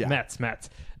about Mets. Yeah, Mets.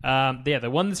 They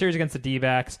won the series against the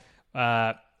D-backs.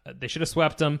 They should have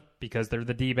swept them because they're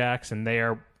the D-backs, and they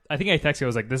are. I think I texted you. I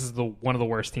was like, "This is one of the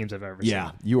worst teams I've ever seen."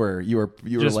 Yeah, you were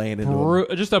laying into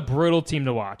just a brutal team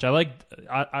to watch. I like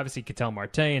obviously Ketel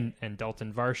Marte and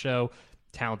Dalton Varsho.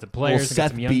 Talented players,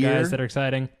 some young guys that are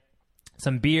exciting.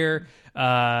 Some beer,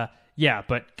 but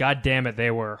god damn it,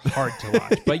 they were hard to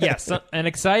watch. But yes, an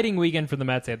exciting weekend for the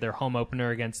Mets. They had their home opener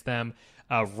against them.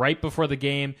 Right before the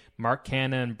game, Mark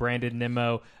Canha and Brandon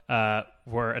Nimmo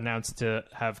were announced to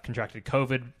have contracted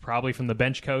COVID, probably from the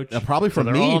bench coach. Probably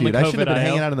from me, dude. I should have been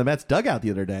hanging out in the Mets dugout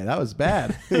the other day. That was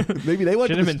bad. Maybe they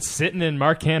should have been sitting in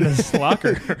Mark Canha's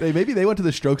locker. Maybe they went to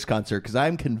the Strokes concert because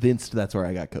I'm convinced that's where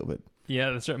I got COVID.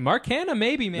 Yeah, that's right. Mark Canha,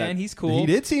 maybe, man. He's cool. He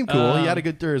did seem cool. He had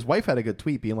his wife had a good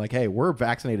tweet being like, "Hey, we're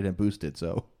vaccinated and boosted."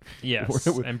 So yes,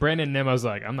 and Brandon Nimmo's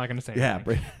like, "I'm not going to say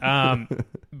anything."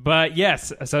 But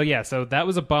yes, so that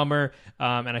was a bummer,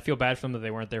 and I feel bad for them that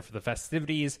they weren't there for the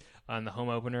festivities on the home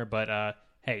opener. But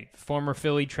hey, former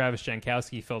Philly Travis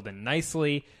Jankowski filled in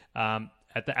nicely.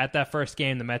 At that first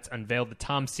game, the Mets unveiled the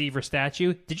Tom Seaver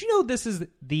statue. Did you know this is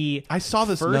the? I saw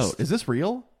this note. Is this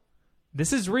real?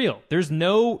 This is real. There's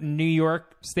no New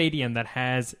York stadium that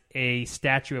has a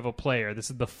statue of a player. This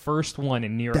is the first one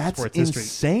in New York sports history. That's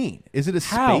insane. Is it a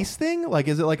space thing? Like,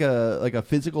 is it like a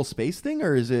physical space thing,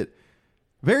 or is it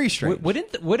very strange?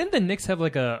 Wouldn't the Knicks have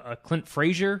like a Clint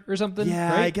Frazier or something?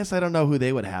 Yeah, right? I guess I don't know who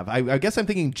they would have. I guess I'm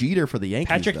thinking Jeter for the Yankees.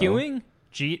 Patrick Ewing?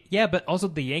 Yeah, but also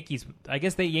the Yankees. I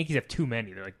guess the Yankees have too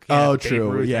many. They're like,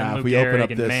 true. Ruth, yeah, if we open up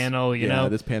this, Mantle,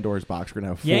 this Pandora's box, we're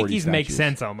gonna have 40 Yankees statues. make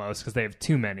sense almost because they have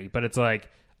too many. But it's like,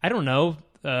 I don't know.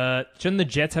 Shouldn't the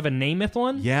Jets have a Namath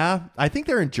one? Yeah, I think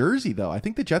they're in Jersey though. I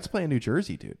think the Jets play in New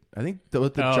Jersey, dude. I think the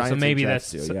Giants. So maybe and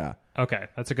Jets do. Yeah. Okay,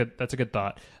 that's a good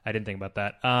thought. I didn't think about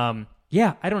that.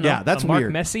 Yeah, I don't know. Yeah, that's Mark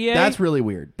weird. Messier? That's really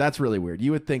weird.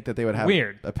 You would think that they would have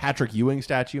a Patrick Ewing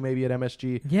statue maybe at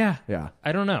MSG. Yeah.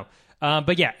 I don't know.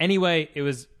 But yeah, anyway, it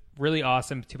was really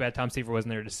awesome. Too bad Tom Seaver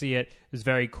wasn't there to see it. It was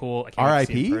very cool. I can't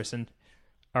see it in person.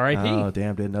 R.I.P. Oh,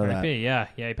 damn, didn't know R.I.P. that.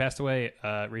 Yeah, he passed away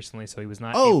recently, so he was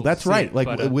not. Oh, that's right.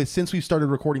 It, since we started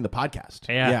recording the podcast.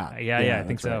 Yeah, I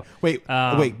think so. Wait,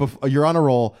 you're on a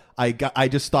roll. I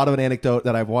just thought of an anecdote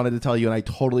that I wanted to tell you, and I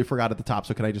totally forgot at the top.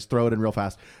 So can I just throw it in real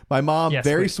fast? My mom,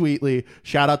 sweetly,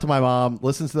 shout out to my mom,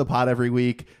 listens to the pod every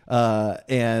week,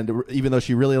 and even though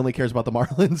she really only cares about the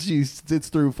Marlins, she sits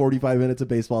through 45 minutes of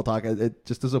baseball talk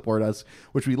just to support us,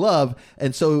 which we love.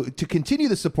 And so to continue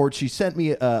the support, she sent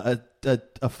me a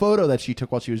a photo that she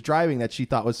took while she was driving that she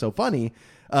thought was so funny,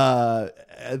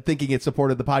 thinking it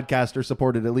supported the podcast or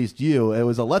supported at least you. It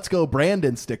was a "Let's Go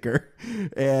Brandon" sticker,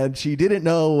 and she didn't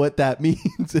know what that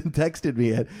means and texted me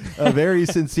it very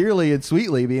sincerely and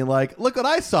sweetly, being like, "Look what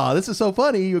I saw. This is so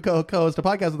funny. You co-host a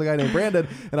podcast with a guy named Brandon."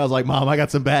 And I was like, "Mom, I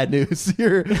got some bad news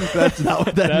here. That's not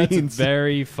what that means."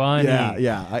 Very funny.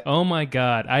 Yeah. Oh my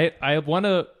God. I want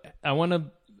to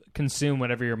consume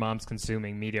whatever your mom's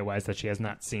consuming media wise that she has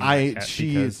not seen.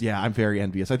 I'm very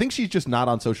envious. I think she's just not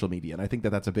on social media, and I think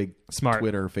that's a big smart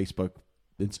Twitter, Facebook,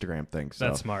 Instagram thing. So,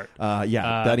 that's smart.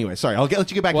 Anyway, sorry. I'll let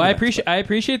you get back. Well, to I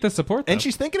appreciate the support, though. And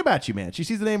she's thinking about you, man. She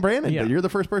sees the name Brandon. Yeah. But you're the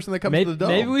first person that comes to the dome.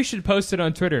 Maybe we should post it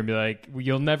on Twitter and be like,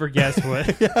 "You'll never guess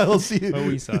what." Yeah, we'll see. What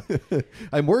we saw.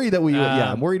 I'm worried that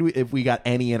I'm worried if we got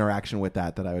any interaction with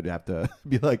that I would have to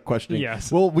be like questioning.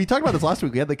 Yes. Well, we talked about this last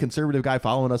week. We had the conservative guy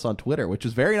following us on Twitter, which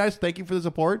is very nice. Thank you for the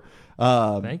support.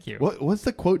 Thank you. What's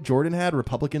the quote Jordan had?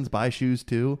 Republicans buy shoes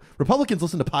too. Republicans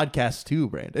listen to podcasts too,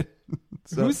 Brandon.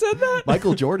 So, who said that?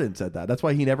 Michael Jordan said that. That's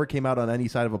why he never came out on any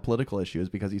side of a political issue, is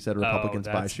because he said Republicans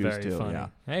buy shoes too. Funny. Yeah.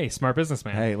 Hey, smart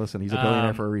businessman. Hey, listen, he's a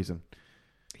billionaire for a reason.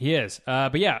 He is.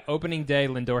 But yeah, opening day,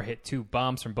 Lindor hit 2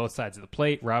 bombs from both sides of the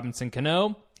plate. Robinson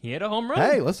Cano, he hit a home run.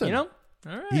 Hey, listen. All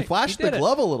right. He flashed the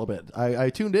glove a little bit. I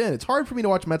tuned in. It's hard for me to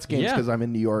watch Mets games because I'm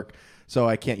in New York, so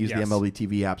I can't use the MLB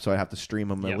TV app, so I have to stream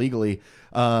them illegally.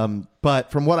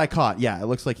 But from what I caught, it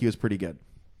looks like he was pretty good.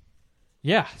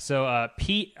 Yeah, so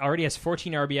Pete already has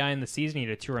 14 RBI in the season. He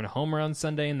had a 2-run home run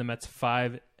Sunday in the Mets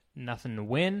 5-0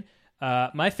 win.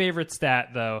 My favorite stat,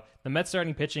 though, the Mets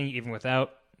starting pitching, even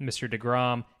without Mr.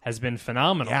 DeGrom, has been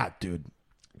phenomenal. Yeah, dude.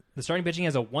 The starting pitching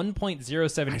has a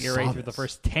 1.07 ERA through the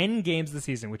first 10 games of the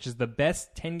season, which is the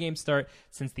best 10-game start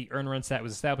since the earned run stat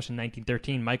was established in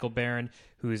 1913. Michael Barron,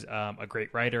 who's a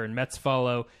great writer and Mets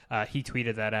follow, he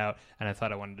tweeted that out, and I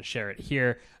thought I wanted to share it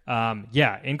here.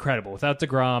 Incredible. Without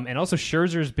DeGrom, and also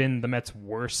Scherzer's been the Mets'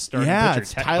 worst starting pitcher.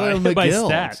 It's Tyler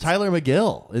McGill. It's Tyler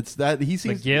McGill. It's that he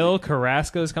seems McGill,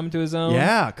 Carrasco's coming to his own.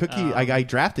 Yeah, Cookie. I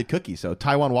drafted Cookie, so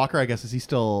Taijuan Walker, I guess, is he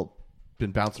still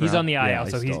been bouncing He's around? on the IL,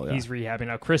 so he's rehabbing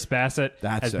now. Chris Bassett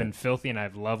has been filthy, and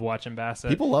I've loved watching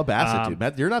Bassett. People love Bassett,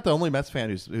 dude. You're not the only Mets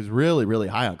fan who's really, really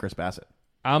high on Chris Bassett.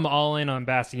 I'm all in on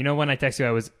Bassett. You know, when I text you,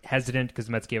 I was hesitant because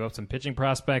the Mets gave up some pitching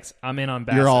prospects. I'm in on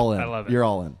Bassett. You're all in. I love it. You're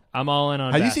all in. I'm all in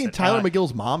on Have Bassett. you seen Tyler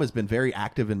McGill's mom has been very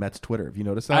active in Mets Twitter? Have you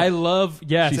noticed that? I love,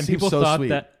 yes, She and seems people so thought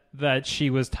sweet. that she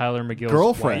was Tyler McGill's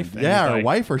girlfriend. wife. Yeah, or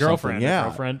wife or girlfriend, something. Yeah.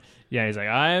 girlfriend. Yeah, he's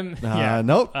like,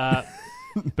 Nope.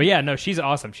 But yeah, no, she's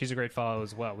awesome. She's a great follow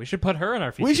as well. We should put her in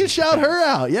our feature. We should shout her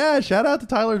out. Yeah, shout out to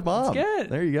Tyler's mom. That's good.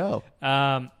 There you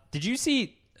go. Did you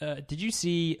see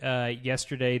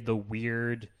yesterday the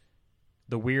weird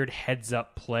heads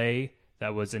up play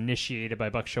that was initiated by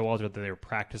Buck Showalter that they were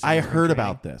practicing? I heard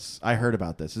about this.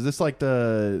 Is this like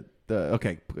the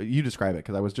okay? You describe it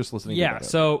because I was just listening. Yeah. to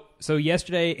So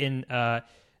yesterday in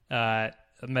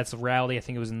Mets rally, I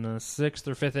think it was in the 6th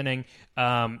or 5th inning.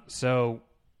 So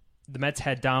the Mets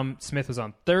had Dom Smith was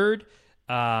on third.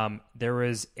 There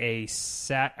was a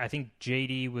sack. I think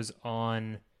JD was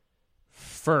on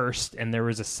first, and there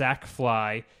was a sack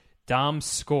fly. Dom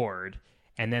scored,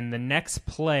 and then the next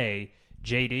play,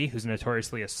 JD, who's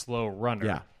notoriously a slow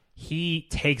runner, he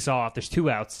takes off. There's 2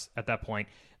 outs at that point,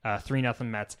 3-0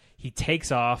 Mets. He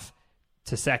takes off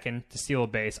to second to steal a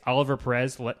base. Oliver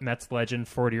Perez, Mets legend,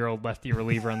 40-year-old lefty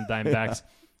reliever on the Diamondbacks.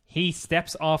 He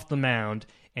steps off the mound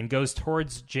and goes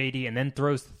towards JD and then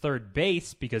throws to third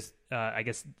base because I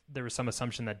guess there was some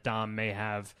assumption that Dom may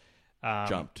have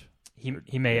jumped.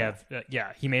 He may have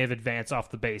he may have advanced off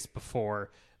the base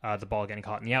before the ball getting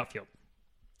caught in the outfield.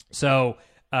 So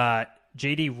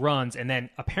JD runs, and then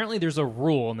apparently there's a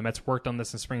rule, and the Mets worked on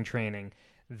this in spring training,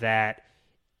 that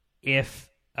if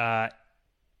the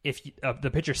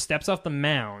pitcher steps off the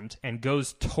mound and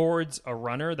goes towards a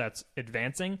runner that's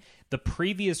advancing, the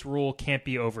previous rule can't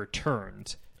be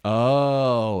overturned.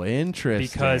 Oh, interesting.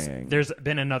 Because there's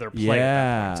been another play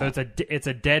at that point. So it's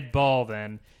a dead ball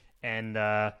then. And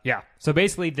so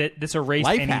basically this erased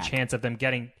Life any hack. chance of them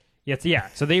getting...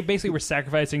 So they basically were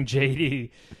sacrificing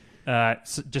JD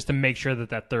just to make sure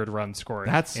that third run scored.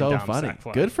 That's so funny.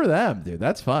 Good for them, dude.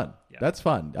 That's fun. Yeah. That's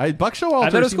fun. Buck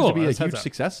Showalter seems to be a huge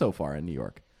success so far in New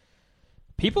York.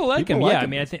 People like him, yeah. I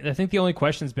mean, I think the only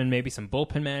question's been maybe some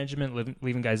bullpen management,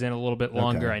 leaving guys in a little bit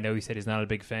longer. Okay. I know he said he's not a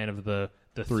big fan of the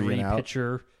 3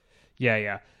 pitcher,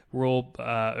 rule.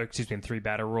 3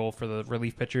 batter rule for the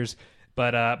relief pitchers.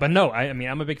 But no, I mean,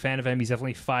 I'm a big fan of him. He's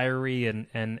definitely fiery,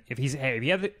 and if he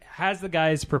has the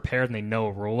guys prepared and they know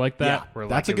a rule like that, where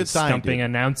that's a good sign. Stumping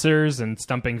announcers and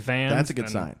stumping fans. That's a good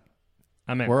sign.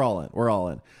 I'm in. We're all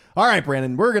in. All right,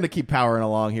 Brandon, we're going to keep powering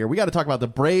along here. We got to talk about the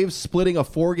Braves splitting a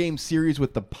 4-game series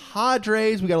with the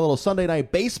Padres. We got a little Sunday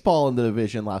night baseball in the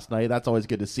division last night. That's always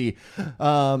good to see.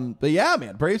 But yeah,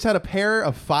 man, Braves had a pair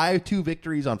of 5-2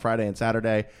 victories on Friday and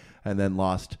Saturday, and then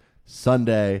lost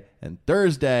Sunday and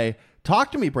Thursday.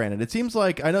 Talk to me, Brandon. It seems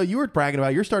like, I know you were bragging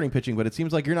about your starting pitching, but it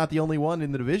seems like you're not the only one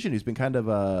in the division who's been kind of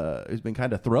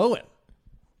throwing.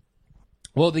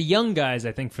 Well, the young guys,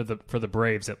 I think for the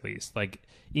Braves at least, like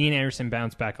Ian Anderson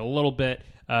bounced back a little bit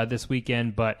this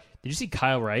weekend, but did you see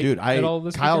Kyle Wright? Dude, Kyle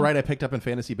weekend? Wright I picked up in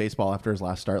fantasy baseball after his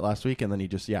last start last week, and then he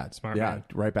just Smart man.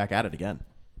 right back at it again.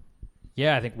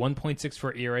 Yeah, I think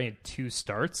 1.64 ERA in 2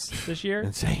 starts this year.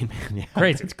 Insane, man. Yeah,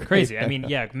 crazy. It's crazy. I mean,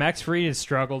 yeah, Max Fried has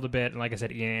struggled a bit, and like I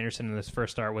said, Ian Anderson in this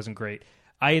first start wasn't great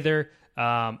either.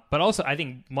 But also, I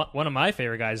think one of my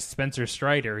favorite guys, Spencer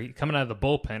Strider, coming out of the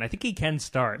bullpen. I think he can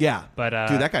start. Yeah, but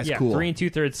dude, that guy's cool. 3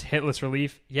 2/3 hitless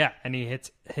relief. Yeah, and he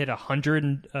hit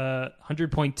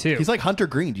 100.2. He's like Hunter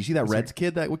Green. Do you see that Reds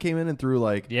kid that came in and threw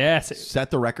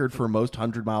set the record for most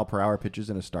 100-mile-per-hour pitches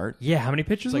in a start? Yeah, how many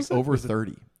pitches? It's like over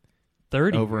 30.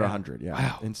 30 over 100. Yeah,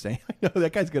 wow, insane. I know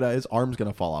that guy's his arm's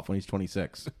gonna fall off when he's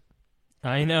 26.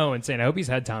 I know, insane. I hope he's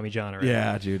had Tommy John already.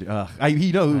 Yeah, dude.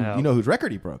 You know whose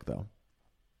record he broke though?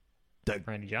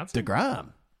 Randy Johnson? DeGrom.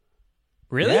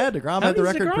 Really? Yeah, DeGrom had the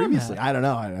record previously. I don't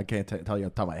know. I can't tell you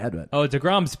off the top of my head. But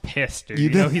DeGrom's pissed, dude. You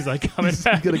know he's like coming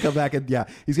back. He's going to come back and,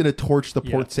 he's going to torch the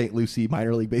Port St. Lucie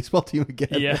minor league baseball team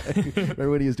again. Yeah. Remember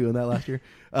when he was doing that last year?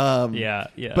 Yeah.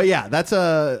 But yeah, that's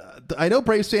I know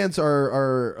Braves fans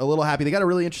are a little happy. They got a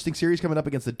really interesting series coming up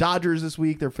against the Dodgers this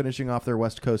week. They're finishing off their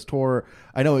West Coast tour.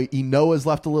 I know Enoa's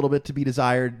left a little bit to be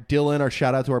desired. Dylan,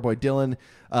 shout out to our boy Dylan.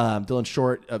 Dylan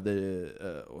Short of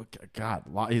the God,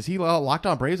 is he locked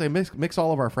on Braves? I mix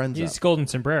all of our friends. He's up. Golden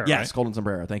Sombrero. Yes, right? Golden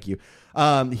Sombrero. Thank you.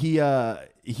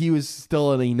 He was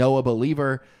still an Enoa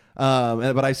believer,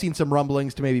 but I've seen some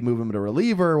rumblings to maybe move him to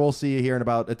reliever. We'll see here in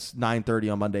it's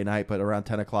 9:30 on Monday night, but around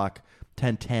 10 o'clock,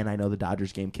 10:10. I know the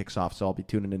Dodgers game kicks off, so I'll be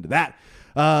tuning into that.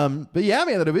 But yeah,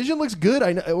 man, the division looks good.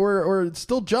 I know we're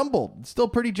still jumbled, it's still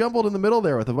pretty jumbled in the middle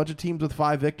there with a bunch of teams with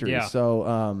 5 victories. Yeah.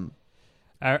 So.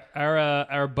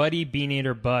 Our buddy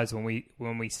Beaneater Buzz,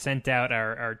 when we sent out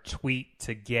our tweet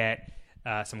to get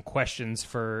some questions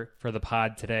for the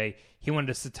pod today, he wanted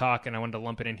us to talk, and I wanted to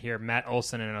lump it in here. Matt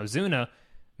Olson and Ozuna.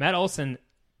 Matt Olson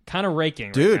kind of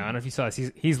raking dude. Right now. I don't know if you saw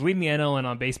this. He's leading the NL in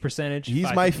on base percentage.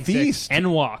 He's my feast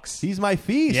and walks. He's my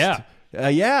feast. Yeah.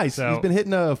 He's been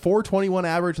hitting a 421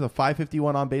 average with a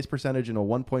 551 on base percentage and a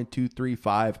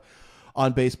 1.235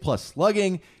 on base plus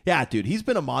slugging. Yeah, dude, he's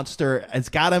been a monster. It's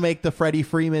got to make the Freddie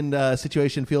Freeman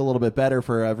situation feel a little bit better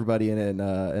for everybody in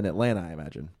Atlanta, I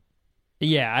imagine.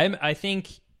 Yeah, I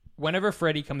think whenever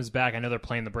Freddie comes back, I know they're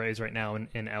playing the Braves right now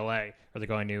in LA, or they're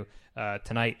going to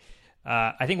tonight.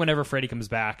 I think whenever Freddie comes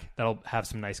back, that'll have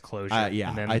some nice closure.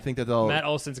 And then I think that Matt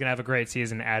Olson's going to have a great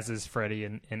season, as is Freddie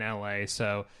in LA.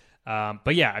 So,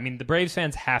 but yeah, I mean, the Braves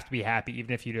fans have to be happy,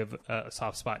 even if you have a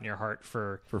soft spot in your heart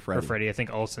for Freddie. I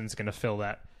think Olson's going to fill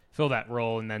that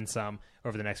role and then some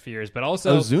over the next few years. But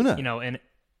also, Ozuna, and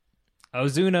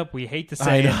Ozuna, we hate to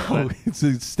say it, it's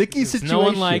a sticky situation. No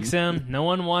one likes him. No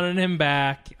one wanted him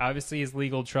back. Obviously, his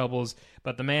legal troubles,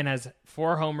 but the man has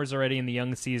 4 homers already in the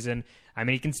young season. I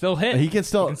mean, he can still hit. He can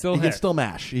still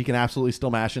mash. He can absolutely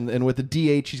still mash. And with the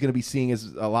DH, he's going to be seeing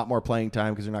a lot more playing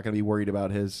time because they're not going to be worried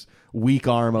about his weak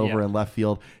arm over in left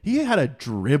field. He had a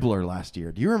dribbler last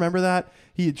year. Do you remember that?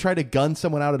 He tried to gun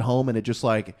someone out at home, and it just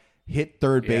hit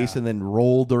third base and then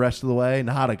rolled the rest of the way.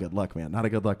 Not a good look, man. Not a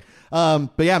good look.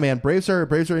 But yeah, man, Braves are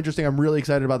interesting. I'm really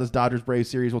excited about this Dodgers-Braves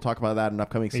series. We'll talk about that in an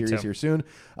upcoming series here soon.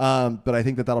 But I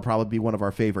think that'll probably be one of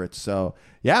our favorites. So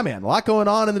yeah, man, a lot going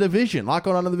on in the division.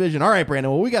 All right,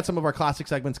 Brandon. Well, we got some of our classic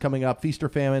segments coming up. Feast or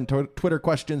Famine, Twitter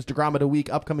questions, DeGrom of the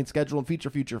Week, upcoming schedule, and feature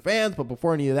future fans. But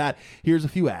before any of that, here's a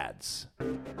few ads.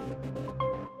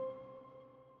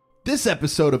 This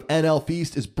episode of NL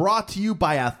Feast is brought to you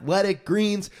by Athletic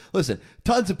Greens. Listen,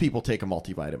 tons of people take a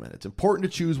multivitamin. It's important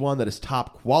to choose one that is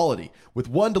top quality. With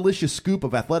one delicious scoop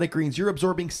of Athletic Greens, you're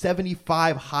absorbing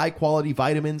 75 high-quality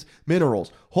vitamins,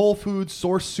 minerals, whole foods,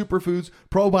 source superfoods,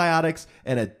 probiotics,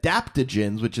 and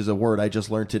adaptogens, which is a word I just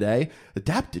learned today.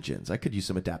 Adaptogens. I could use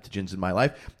some adaptogens in my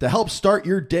life to help start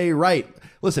your day right.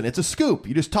 Listen, it's a scoop.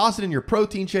 You just toss it in your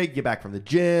protein shake, get back from the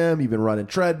gym, you've been running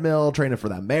treadmill, training for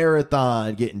that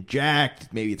marathon, getting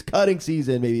jacked. Maybe it's cutting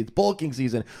season, maybe it's bulking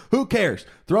season. Who cares?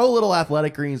 Throw a little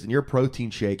Athletic Greens in your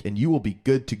protein shake and you will be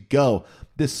good to go.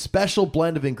 This special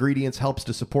blend of ingredients helps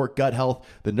to support gut health,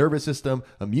 the nervous system,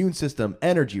 immune system,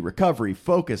 energy, recovery,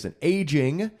 focus, and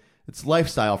aging. It's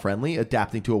lifestyle friendly,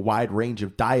 adapting to a wide range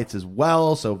of diets as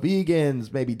well. So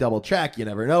vegans, maybe double check. You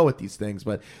never know with these things,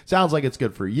 but sounds like it's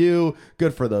good for you.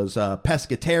 Good for those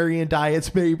pescatarian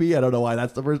diets, maybe. I don't know why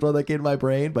that's the first one that came to my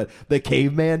brain, but the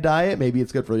caveman diet, maybe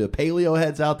it's good for the paleo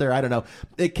heads out there. I don't know.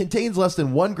 It contains less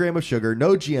than 1 gram of sugar,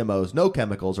 no GMOs, no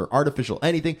chemicals or artificial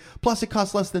anything. Plus, it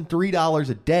costs less than $3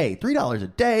 a day. $3 a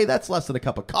day, that's less than a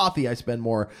cup of coffee. I spend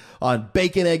more on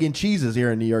bacon, egg, and cheeses here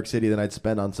in New York City than I'd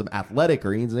spend on some Athletic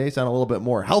Greens, and they sound a little bit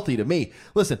more healthy to me.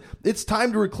 Listen, it's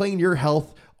time to reclaim your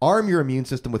health. Arm your immune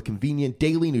system with convenient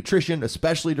daily nutrition,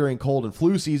 especially during cold and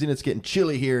flu season. It's getting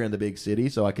chilly here in the big city,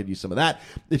 so I could use some of that.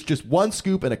 It's just 1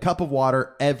 scoop and a cup of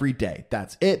water every day.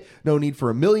 That's it. No need for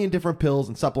a million different pills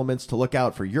and supplements to look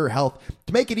out for your health.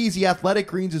 To make it easy, Athletic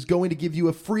Greens is going to give you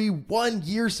a free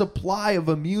 1-year supply of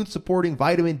immune-supporting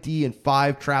vitamin D and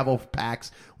 5 travel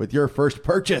packs with your first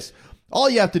purchase. All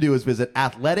you have to do is visit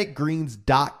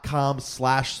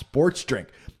athleticgreens.com/sportsdrink.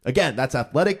 Again, that's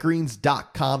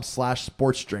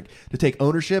athleticgreens.com/sportsdrink to take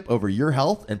ownership over your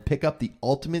health and pick up the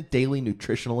ultimate daily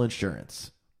nutritional insurance.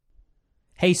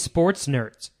 Hey, sports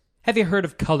nerds. Have you heard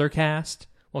of Colorcast?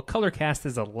 Well, Colorcast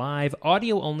is a live,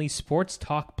 audio-only sports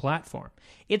talk platform.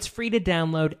 It's free to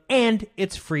download, and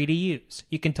it's free to use.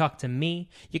 You can talk to me,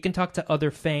 you can talk to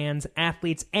other fans,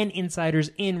 athletes, and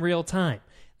insiders in real time.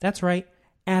 That's right,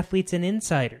 athletes and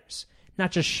insiders.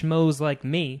 Not just schmoes like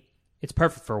me. It's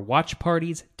perfect for watch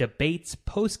parties, debates,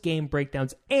 post-game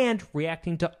breakdowns, and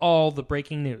reacting to all the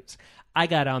breaking news. I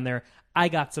got on there, I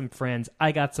got some friends,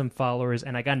 I got some followers,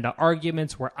 and I got into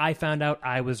arguments where I found out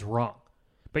I was wrong.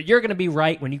 But you're going to be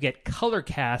right when you get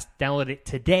Colorcast. Download it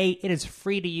today. It is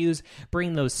free to use.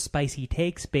 Bring those spicy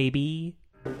takes, baby.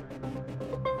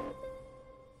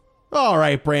 All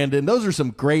right, Brandon, those are some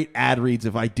great ad reads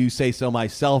if I do say so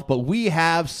myself, but we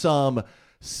have some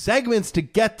segments to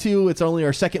get to. It's only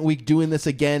our second week doing this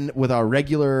again with our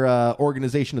regular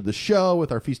organization of the show,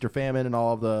 with our Feast or Famine and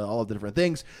all of the different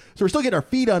things. So we're still getting our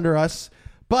feet under us.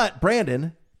 But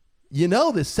Brandon, you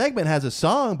know this segment has a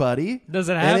song, buddy. Does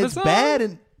it have and a it's song? Bad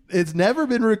and it's never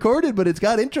been recorded, but it's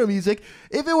got intro music.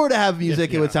 If it were to have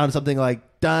music, it would sound something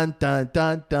like dun dun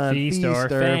dun dun Feast or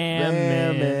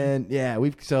Famine. Yeah,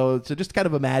 so just kind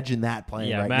of imagine that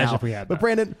playing right now. Imagine if we had that. But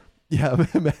Brandon. Yeah,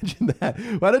 imagine that.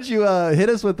 Why don't you hit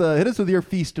us with your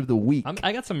feast of the week?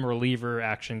 I got some reliever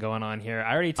action going on here.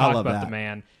 I already talked about the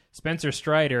man, Spencer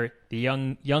Strider, the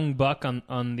young buck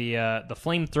on the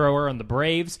flamethrower on the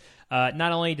Braves.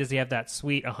 Not only does he have that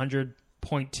sweet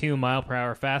 100.2 mile per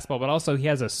hour fastball, but also he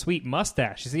has a sweet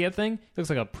mustache. You see that thing? He looks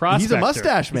like a prospector. He's a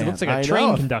mustache man. He looks like a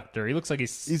train conductor. He looks like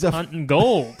he's hunting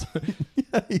gold.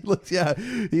 He looks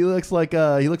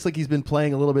like he's been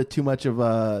playing a little bit too much of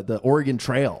the Oregon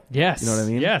Trail. Yes, you know what I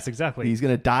mean. Yes, exactly. He's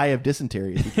gonna die of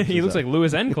dysentery. He looks like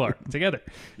Lewis and Clark together.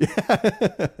 Yeah.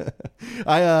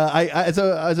 I as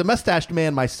a mustached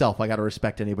man myself, I got to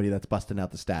respect anybody that's busting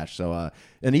out the stash. So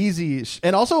an easy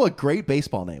and also a great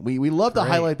baseball name. We love to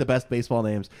highlight the best baseball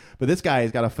names, but this guy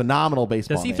has got a phenomenal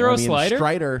baseball name. Does he throw a slider?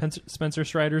 Strider. Spencer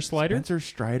Strider's slider? Spencer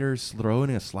Strider's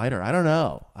throwing a slider. I don't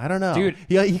know. Dude.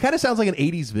 He kind of sounds like an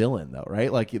 80s villain, though,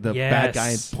 right? Like the bad guy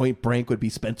in Point Break would be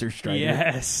Spencer Strider.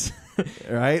 Yes.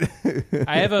 Right?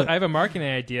 I have a marketing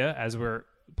idea, as we're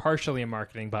partially a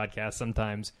marketing podcast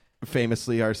sometimes.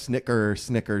 Famously, our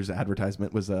Snickers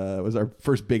advertisement was our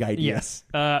first big idea. Yes.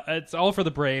 It's all for the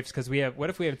Braves, because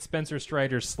what if we have Spencer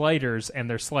Strider's sliders and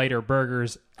their slider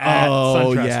burgers at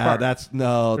SunTrust Park? That's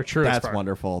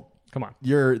wonderful. Come on.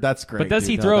 That's great. But does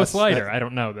he throw a slider? I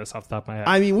don't know this off the top of my head.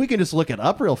 I mean, we can just look it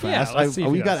up real fast. Yeah, let's see if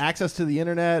we've got access to the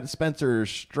internet. Spencer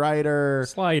Strider.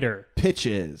 Slider.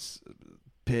 Pitches.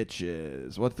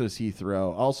 What does he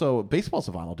throw? Also, Baseball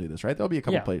Savant will do this, right? There'll be a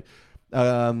couple plays.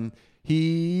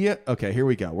 Okay, here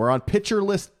we go. We're on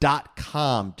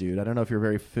pitcherlist.com, dude. I don't know if you're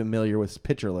very familiar with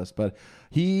PitcherList, but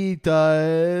he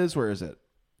does, where is it?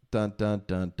 Dun, dun,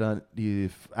 dun, dun. He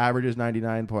averages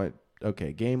 99 point.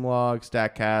 Okay, game log,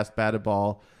 StatCast, batted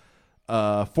ball.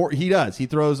 He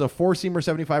throws a four-seamer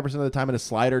 75% of the time and a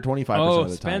slider 25% of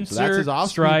the time. So that's his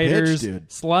off-speed pitch,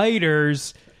 dude.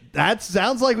 Sliders. That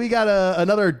sounds like we got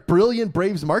another brilliant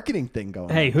Braves marketing thing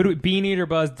going on. Hey, Bean Eater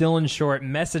Buzz, Dylan Short,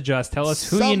 message us. Tell us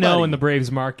who you know in the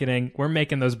Braves marketing. We're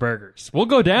making those burgers. We'll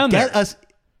go down there.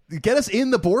 Get us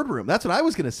in the boardroom. That's what I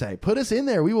was going to say. Put us in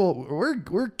there. We're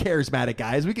charismatic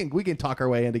guys. We can talk our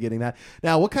way into getting that.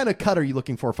 Now, what kind of cut are you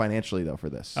looking for financially though for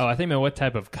this? Oh, I think what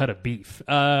type of cut of beef?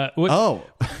 That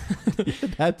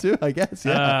too, I guess.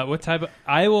 Yeah. What type of?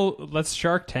 Let's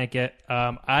Shark Tank it.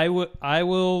 I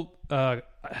will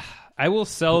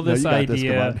sell this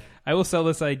idea. I will sell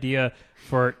this idea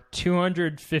for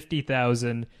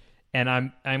 $250,000 and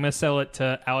I'm gonna sell it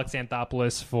to Alex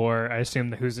Anthopoulos for, I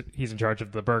assume he's in charge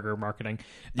of the burger marketing.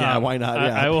 Yeah, why not?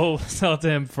 Yeah. I will sell it to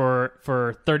him for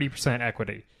 30%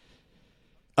 equity.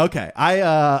 Okay,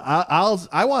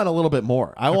 I want a little bit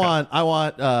more. I want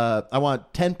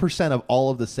 10% of all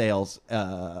of the sales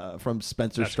from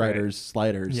Spencer Strider's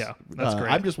sliders. Yeah, that's great.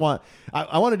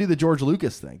 I want to do the George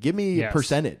Lucas thing. Give me a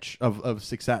percentage of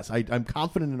success. I'm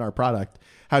confident in our product,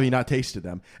 having not tasted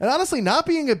them, and honestly, not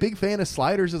being a big fan of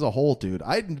sliders as a whole, dude.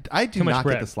 I do not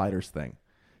get the sliders thing.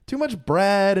 Too much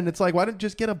bread, and it's like, why don't you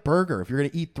just get a burger? If you're going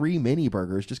to eat 3 mini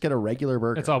burgers, just get a regular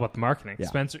burger. It's all about the marketing. Yeah.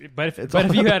 But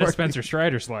if you had a Spencer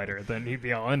Strider slider, then he'd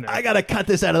be all in there. I got to cut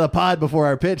this out of the pod before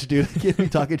our pitch, dude. Get me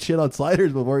talking shit on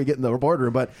sliders before we get in the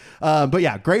boardroom. But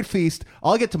yeah, great feast.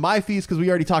 I'll get to my feast because we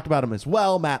already talked about him as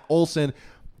well. Matt Olson.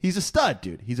 He's a stud,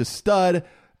 dude. He's a stud.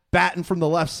 Batting from the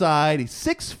left side. He's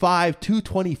 6'5",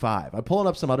 225. I'm pulling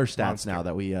up some other stats now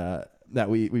that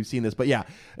we've seen this. But yeah,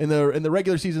 in the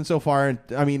regular season so far, and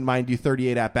I mean, mind you,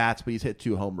 38 at bats, but he's hit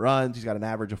 2 home runs. He's got an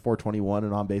average of 421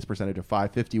 and on base percentage of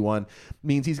 551.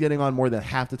 Means he's getting on more than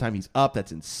half the time he's up.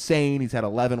 That's insane. He's had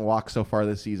 11 walks so far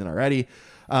this season already.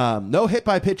 No hit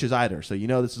by pitches either, so you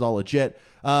know this is all legit.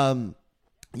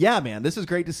 Yeah, man, this is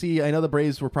great to see. I know the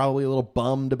Braves were probably a little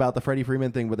bummed about the Freddie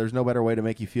Freeman thing, but there's no better way to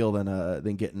make you feel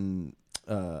than getting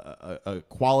a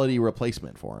quality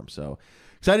replacement for him. So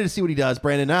excited to see what he does.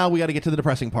 Brandon, now we got to get to the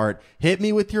depressing part. Hit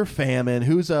me with your famine.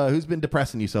 Who's been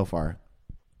depressing you so far?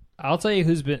 I'll tell you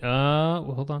who's been.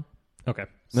 Well, hold on. Okay,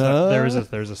 so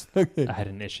okay. I had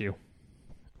an issue.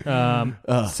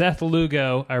 Seth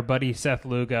Lugo, our buddy Seth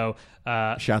Lugo.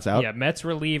 Shouts out. Yeah, Mets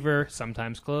reliever,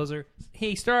 sometimes closer.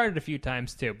 He started a few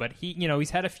times too, but he's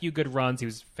had a few good runs. He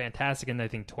was fantastic in, I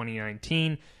think,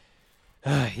 2019.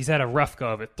 He's had a rough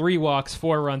go of it. 3 walks,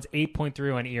 4 runs,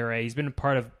 8.3 on ERA. He's been a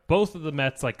part of both of the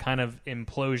Mets, like, kind of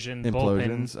implosions,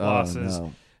 bullpen losses.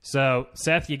 No. So,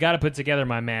 Seth, you got to put together,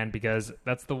 my man, because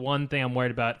that's the one thing I'm worried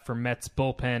about for Mets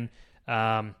bullpen.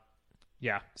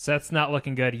 Yeah, Seth's not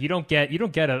looking good. You don't get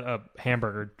a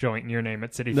hamburger joint in your name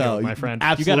at Citi Field, my friend.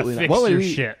 You got to fix your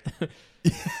shit.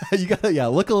 You got to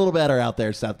look a little better out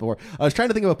there, Seth. Before I was trying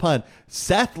to think of a pun.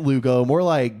 Seth Lugo, more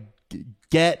like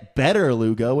get better,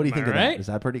 Lugo. What do you think of that? Is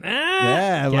that pretty?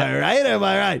 Yeah, am I right? Am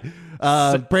I right?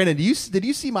 Brandon, did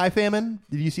you see my famine?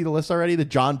 Did you see the list already? The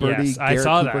John Birdie Garrett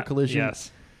Cooper collision.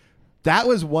 Yes. That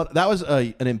was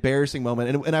an embarrassing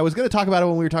moment, and I was going to talk about it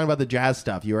when we were talking about the Jazz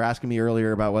stuff. You were asking me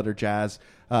earlier about whether Jazz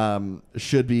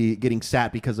should be getting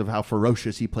sat because of how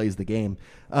ferocious he plays the game,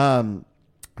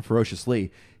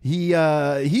 ferociously. He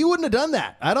wouldn't have done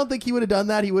that. I don't think he would have done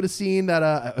that. He would have seen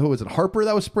that who was it, Harper,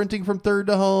 that was sprinting from third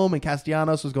to home, and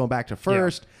Castellanos was going back to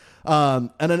first. Yeah. And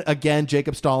then again,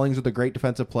 Jacob Stallings with a great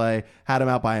defensive play had him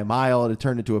out by a mile, and it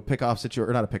turned into a pickle situation.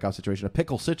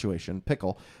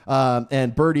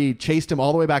 And Birdie chased him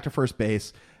all the way back to first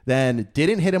base, then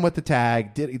didn't hit him with the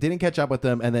tag, didn't catch up with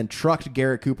him, and then trucked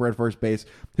Garrett Cooper at first base,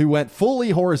 who went fully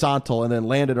horizontal and then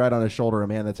landed right on his shoulder. A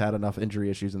man that's had enough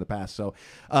injury issues in the past. So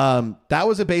that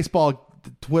was a baseball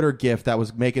Twitter gif that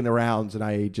was making the rounds, and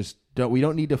we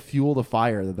don't need to fuel the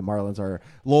fire that the Marlins are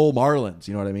Lowell Marlins.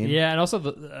 You know what I mean? Yeah, and also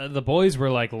the boys were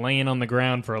like laying on the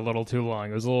ground for a little too long.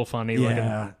 It was a little funny.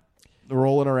 Yeah,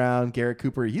 rolling around. Garrett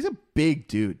Cooper, he's a big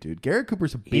dude. Garrett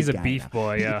Cooper's a big He's a guy beef now.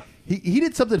 boy, yeah. He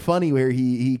did something funny where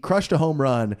he crushed a home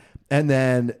run, and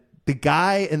then the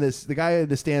guy in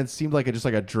the stands seemed like just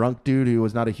like a drunk dude who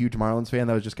was not a huge Marlins fan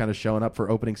that was just kind of showing up for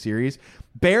opening series.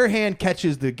 Bare hand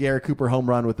catches the Garrett Cooper home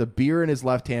run with a beer in his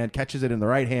left hand, catches it in the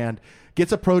right hand,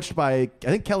 gets approached by, I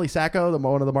think, Kelly Sacco,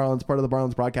 one of the Marlins, part of the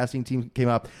Marlins broadcasting team, came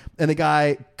up, and the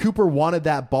guy, Cooper, wanted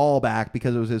that ball back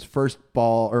because it was his first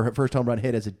home run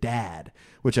hit as a dad,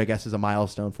 which I guess is a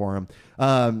milestone for him.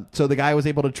 So the guy was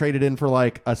able to trade it in for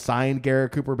like a signed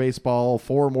Garrett Cooper baseball,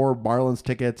 4 more Marlins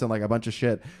tickets, and like a bunch of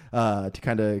shit to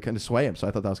kind of sway him. So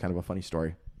I thought that was kind of a funny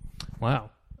story.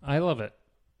 Wow. I love it.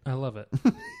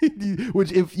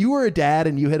 Which, if you were a dad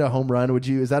and you hit a home run,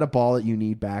 is that a ball that you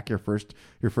need back, your first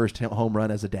home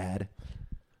run as a dad?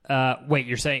 Wait,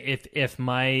 you're saying if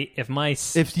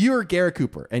you're Garrett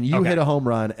Cooper and you hit a home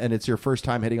run and it's your first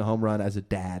time hitting a home run as a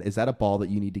dad, is that a ball that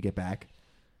you need to get back?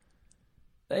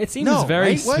 It seems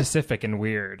very specific and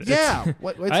weird. Yeah.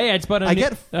 I just bought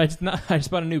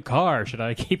a new car. Should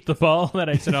I keep the ball that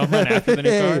I hit home run after the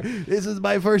new car? This is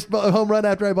my first home run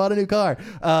after I bought a new car.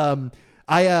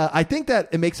 I think that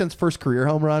it makes sense. First career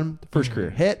home run, first career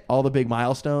hit, all the big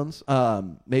milestones.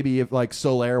 Maybe if like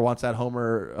Soler wants that home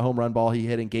run ball he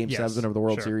hit in Game 7 of the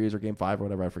World Series or Game 5 or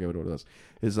whatever, I forget what it was.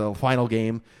 His final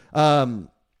game.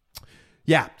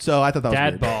 Yeah. So I thought that was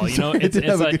dad weird. ball. You know,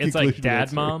 it's like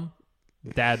dad mom.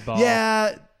 Dad ball.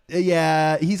 Yeah,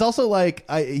 Yeah, he's also like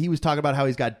he was talking about how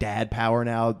he's got dad power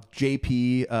now.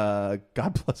 JP,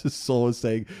 God bless his soul, is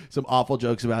saying some awful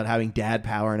jokes about having dad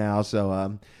power now.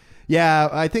 So, yeah,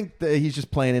 I think that he's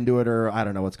just playing into it, or I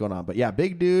don't know what's going on. But yeah,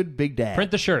 big dude, big dad.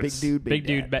 Print the shirts. Big dude, big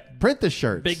dude. dad. Print the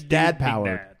shirts. Big dude, dad big power.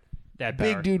 dad. Dad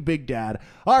power. Big dude, big dad.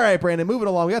 All right, Brandon, moving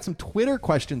along. We got some Twitter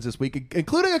questions this week,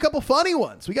 including a couple funny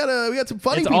ones. We got some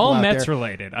funny. It's people all out Mets there.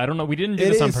 related. I don't know. We didn't do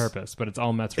this on purpose, but it's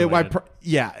all Mets related.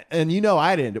 Yeah, and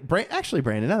I didn't. Actually,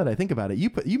 Brandon, now that I think about it,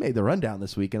 you made the rundown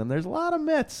this weekend, and there's a lot of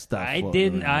Mets stuff. I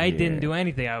didn't do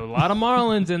anything. I have a lot of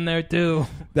Marlins in there too.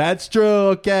 That's true.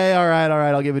 Okay, all right.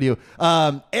 I'll give it to you.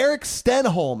 Eric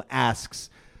Stenholm asks,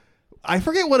 I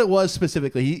forget what it was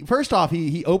specifically. First off,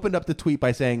 he opened up the tweet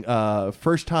by saying,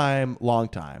 first time, long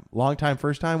time. Long time,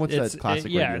 first time? What's that classic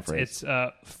radio phrase?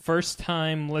 It's first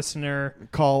time listener.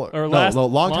 Long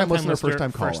time listener, first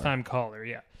time caller. First time caller,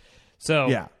 yeah. So,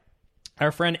 yeah.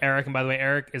 Our friend Eric, and by the way,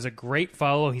 Eric is a great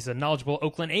follow. He's a knowledgeable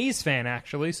Oakland A's fan,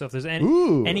 actually. So if there's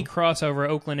any crossover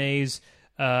Oakland A's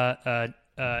NL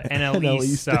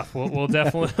East stuff, we'll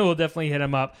definitely hit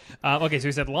him up. Okay, so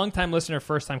he said, long-time listener,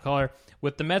 first-time caller.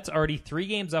 With the Mets already 3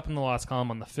 games up in the loss column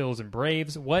on the Phils and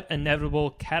Braves, what inevitable,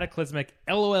 cataclysmic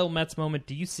LOL Mets moment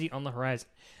do you see on the horizon?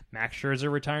 Max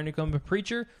Scherzer retiring to become a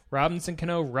preacher? Robinson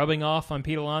Cano rubbing off on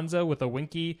Pete Alonso with a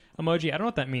winky emoji? I don't know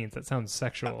what that means. That sounds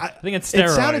sexual. I think it's steroids. It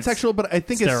sounded sexual, but I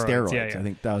think it's steroids. Yeah. I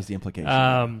think that was the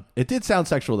implication. It did sound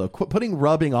sexual, though. Putting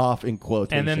rubbing off in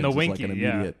quotations. And then the winky, like an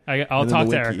immediate, I'll talk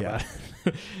to Eric about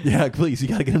it. Yeah, please. You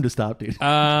got to get him to stop, dude.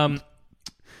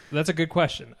 That's a good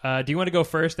question. Do you want to go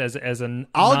first as a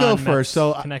I'll go first.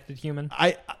 So connected human?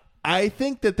 I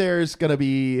think that there's going to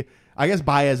be, I guess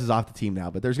Baez is off the team now,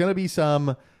 but there's going to be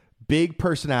some big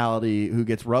personality who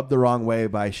gets rubbed the wrong way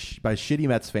by shitty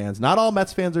Mets fans. Not all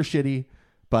Mets fans are shitty,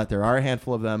 but there are a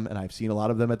handful of them, and I've seen a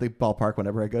lot of them at the ballpark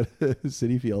whenever I go to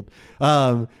Citi Field.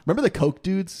 Remember the Coke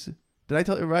dudes? I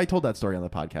told that story on the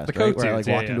podcast, the right? Coke Where dudes,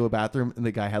 I walked into a bathroom and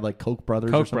the guy had like Coke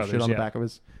Brothers or some shit on the back of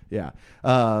his. Yeah.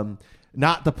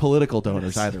 Not the political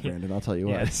donors either, Brandon. I'll tell you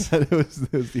what. Yes. it was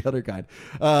the other kind.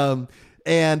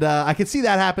 And I could see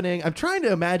that happening. I'm trying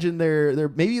to imagine there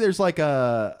maybe there's like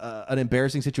an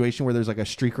embarrassing situation where there's like a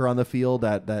streaker on the field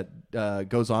that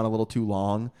goes on a little too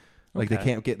long. Like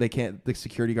the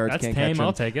security guards That's can't tame. catch him.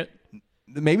 I'll take it.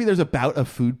 Maybe there's a bout of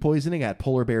food poisoning at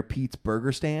Polar Bear Pete's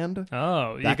burger stand.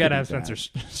 Oh, you got to have Spencer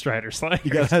Strider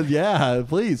sliders. Yeah,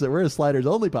 please. We're a sliders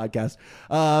only podcast.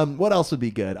 What else would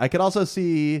be good? I could also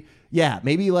see,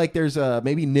 maybe like there's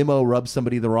maybe Nimmo rubs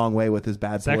somebody the wrong way with his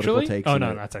bad sexually? political takes. Oh,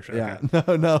 no, not sexually. Yeah,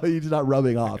 okay. no, he's not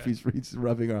rubbing off. Okay. He's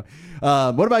rubbing off.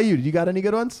 What about you? You got any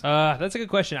good ones? That's a good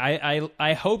question.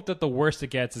 I hope that the worst it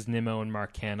gets is Nimmo and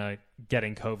Mark Canha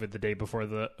getting COVID the day before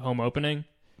the home opening.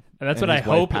 And that's what I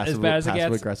hope, as bad as it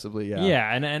gets. Aggressively, yeah.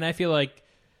 Yeah, and I feel like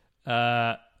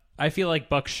Buck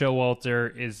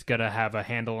Showalter is gonna have a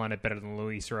handle on it better than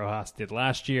Luis Rojas did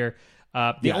last year.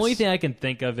 The only thing I can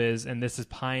think of is, and this is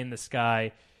pie in the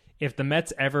sky, if the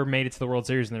Mets ever made it to the World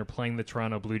Series and they're playing the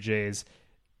Toronto Blue Jays,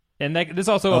 and this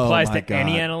also applies to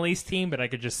any NL East team, but I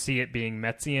could just see it being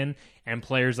Metsian and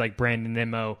players like Brandon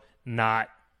Nimmo not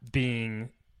being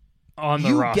on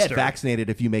the roster. You get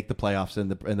vaccinated if you make the playoffs in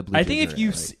the Blue Jays. I think if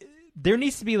you... There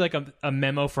needs to be like a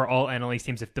memo for all NL East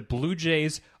teams. If the Blue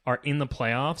Jays are in the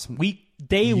playoffs,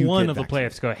 day one of the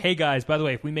playoffs go, hey guys, by the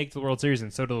way, if we make the World Series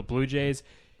and so do the Blue Jays,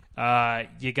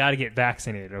 you got to get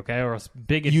vaccinated, okay? Or else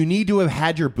you need to have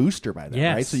had your booster by then,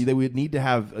 yes. right? So they would need to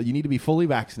have you need to be fully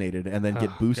vaccinated and then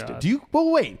get boosted. God.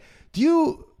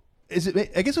 Is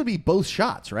it? I guess it would be both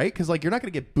shots, right? Because like you're not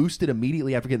going to get boosted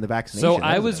immediately after getting the vaccination. So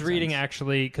I was reading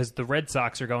actually because the Red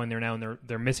Sox are going there now and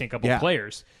they're missing a couple of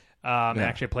players.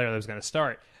 Actually, a player that was going to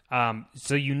start.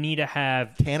 So you need to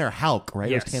have Tanner Houck, right?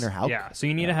 Yes. It was Tanner Houck. Yeah. So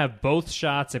you need to have both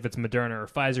shots if it's Moderna or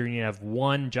Pfizer. You need to have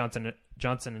one Johnson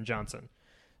and Johnson.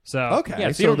 So okay.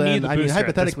 Yeah, so you don't then, need the booster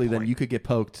hypothetically, at this then point. you could get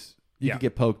poked. You could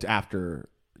get poked after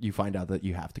you find out that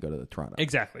you have to go to the Toronto.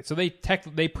 Exactly. So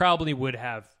they probably would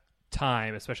have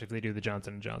time, especially if they do the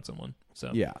Johnson and Johnson one. So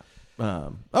yeah.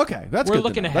 Okay, that's we're good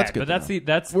looking to know. ahead, That's good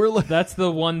but that's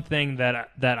the one thing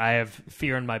that I have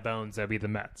fear in my bones. That'd be the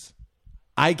Mets.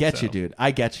 I get you, dude.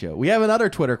 I get you. We have another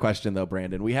Twitter question, though,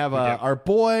 Brandon. We have our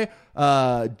boy,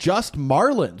 Just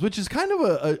Marlins, which is kind of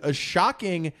a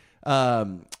shocking,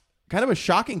 find.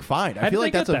 I feel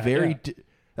like that's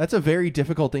that's a very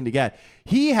difficult thing to get.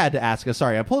 He had to ask us.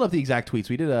 Sorry, I'm pulling up the exact tweets.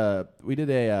 We did a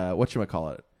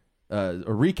whatchamacallit, a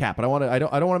recap, but I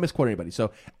don't want to misquote anybody.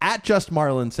 So at Just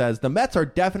Marlin says the Mets are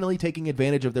definitely taking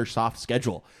advantage of their soft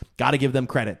schedule. Got to give them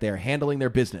credit. They are handling their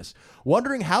business.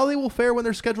 Wondering how they will fare when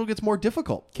their schedule gets more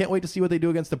difficult. Can't wait to see what they do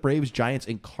against the Braves, Giants,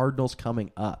 and Cardinals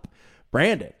coming up.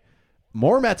 Brandon,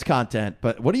 more Mets content,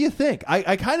 but what do you think?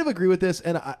 I kind of agree with this,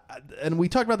 and we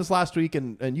talked about this last week,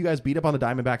 and you guys beat up on the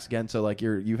Diamondbacks again. So like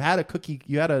you've had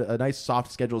a nice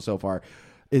soft schedule so far.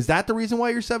 Is that the reason why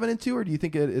you're 7-2, or do you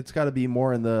think it's got to be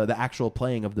more in the actual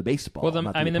playing of the baseball? Well, the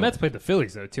Mets played the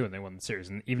Phillies though too, and they won the series.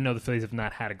 And even though the Phillies have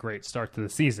not had a great start to the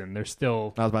season, they're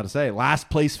still. I was about to say last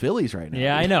place Phillies right now.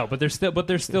 Yeah, I know, but they're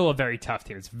still a very tough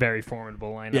team. It's a very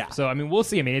formidable lineup. Yeah. So I mean, we'll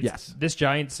see. I mean, this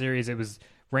Giants series. It was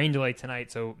rain delay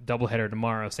tonight, so doubleheader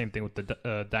tomorrow. Same thing with the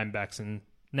Diamondbacks and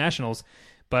Nationals.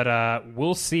 But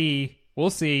we'll see. We'll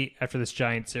see after this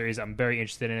Giants series. I'm very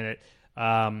interested in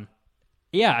it.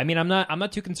 Yeah, I mean, I'm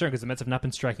not too concerned because the Mets have not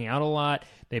been striking out a lot.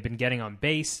 They've been getting on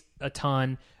base a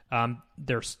ton.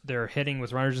 They're hitting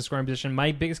with runners in scoring position.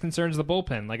 My biggest concern is the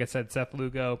bullpen. Like I said, Seth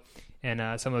Lugo and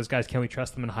some of those guys. Can we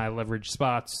trust them in high leverage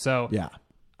spots? So yeah,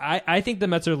 I think the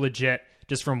Mets are legit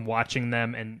just from watching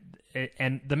them,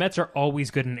 and the Mets are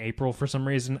always good in April for some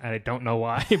reason. I don't know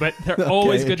why, but they're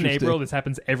always good in April. This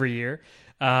happens every year.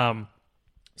 So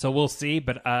we'll see,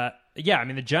 but. Yeah, I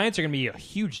mean, the Giants are going to be a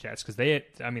huge test because they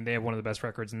have one of the best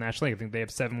records in the National League. I think they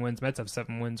have 7 wins. Mets have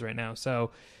 7 wins right now.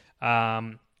 So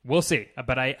we'll see.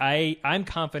 But I'm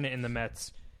confident in the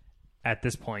Mets at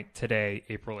this point today,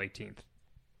 April 18th.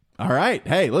 All right.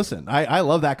 Hey, listen, I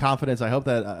love that confidence. I hope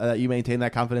that you maintain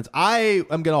that confidence. I'm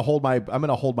going to hold my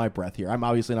breath here. I'm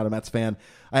obviously not a Mets fan.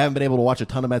 I haven't been able to watch a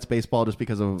ton of Mets baseball just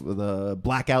because of the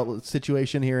blackout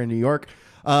situation here in New York.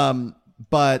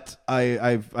 But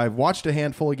I've watched a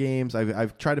handful of games.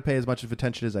 I've tried to pay as much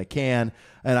attention as I can,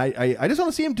 and I just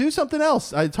want to see him do something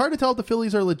else. It's hard to tell if the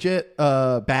Phillies are legit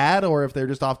bad or if they're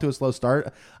just off to a slow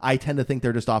start. I tend to think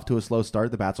they're just off to a slow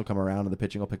start. The bats will come around and the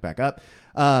pitching will pick back up.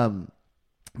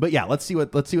 But yeah, let's see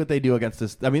what they do against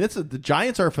this. I mean, the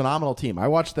Giants are a phenomenal team. I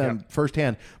watched them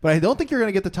firsthand, but I don't think you're going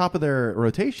to get the top of their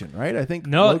rotation, right? I think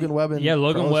Logan Webb and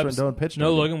Logan Webb's pitched.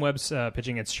 Logan Webb's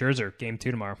pitching against Scherzer, Game 2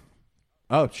 tomorrow.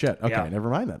 Oh, shit. Okay, never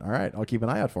mind then. All right, I'll keep an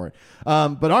eye out for it.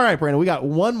 But all right, Brandon, we got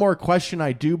one more question.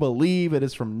 I do believe it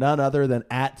is from none other than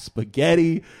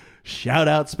 @Spaghetti. Shout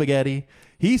out Spaghetti.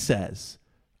 He says,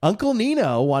 Uncle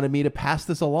Nino wanted me to pass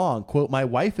this along. Quote, my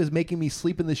wife is making me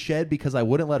sleep in the shed because I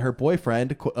wouldn't let her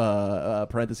boyfriend,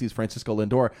 parentheses, Francisco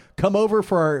Lindor, come over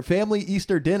for our family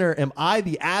Easter dinner. Am I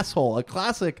the asshole? A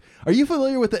classic. Are you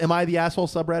familiar with the Am I the Asshole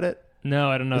subreddit?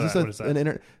 No, I don't know that. What is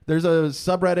that? There's a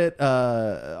subreddit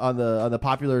on the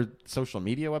popular social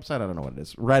media website. I don't know what it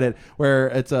is. Reddit, where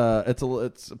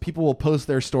it's people will post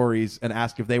their stories and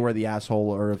ask if they were the asshole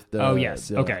or if the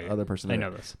other person. I know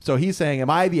this. So he's saying, "Am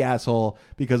I the asshole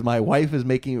because my wife is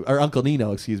making, or Uncle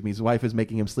Nino, excuse me, his wife is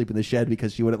making him sleep in the shed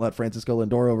because she wouldn't let Francisco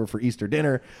Lindor over for Easter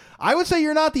dinner?" I would say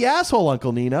you're not the asshole,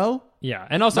 Uncle Nino. Yeah,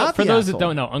 and also for those that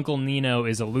don't know, Uncle Nino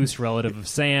is a loose relative of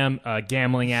Sam, a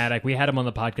gambling addict. We had him on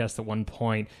the podcast at one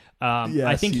point. Yes,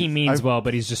 I think he means well,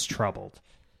 but he's just troubled.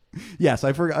 Yes,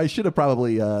 I forgot. I should have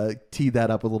probably teed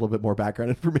that up with a little bit more background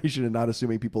information and not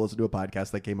assuming people listen to a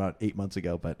podcast that came out 8 months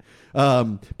ago. But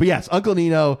yes, Uncle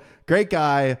Nino, great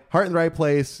guy, heart in the right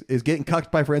place, is getting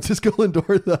cucked by Francisco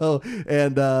Lindor though,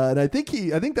 and I think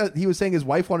that he was saying his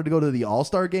wife wanted to go to the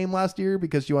All-Star game last year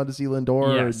because she wanted to see Lindor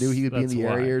or knew he would be in the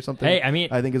area or something. Hey, I mean,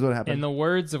 I think is what happened. In the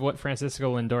words of what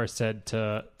Francisco Lindor said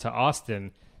to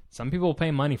Austin. Some people will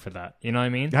pay money for that. You know what I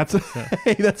mean? That's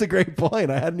a great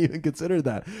point. I hadn't even considered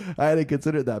that.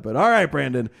 But all right,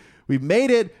 Brandon, we've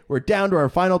made it. We're down to our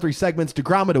final 3 segments.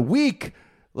 DeGrom of the week.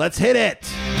 Let's hit it.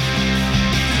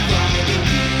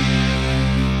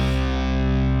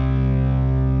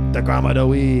 DeGrom of the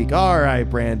week. All right,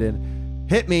 Brandon.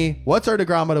 Hit me. What's our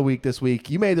DeGrom of the week this week?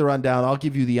 You made the rundown. I'll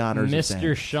give you the honors.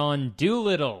 Mr. Sean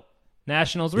Doolittle.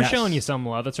 Nationals. We're showing you some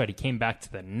love. That's right. He came back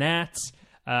to the Nats.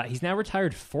 He's now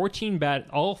retired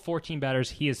all 14 batters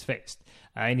he has faced,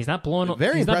 and he's not blowing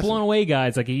away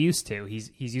guys like he used to.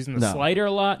 He's using the slider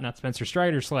a lot, not Spencer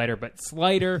Strider slider, but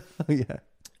slider. Yeah,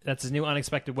 that's his new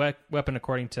unexpected weapon,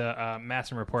 according to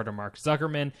Masson reporter Mark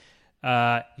Zuckerman.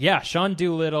 Sean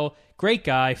Doolittle, great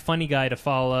guy, funny guy to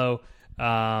follow.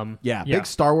 Big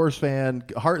Star Wars fan,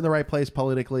 heart in the right place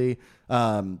politically.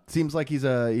 Seems like he's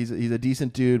a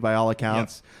decent dude by all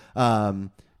accounts.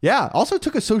 Yep. Also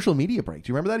took a social media break. Do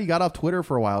you remember that? He got off Twitter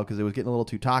for a while because it was getting a little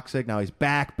too toxic. Now he's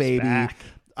back, baby.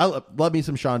 I love me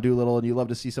some Sean Doolittle, and you love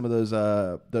to see some of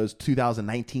those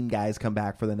 2019 guys come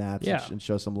back for the Nats and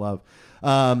show some love.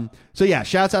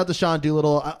 Shouts out to Sean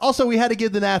Doolittle. Also, we had to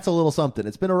give the Nats a little something.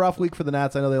 It's been a rough week for the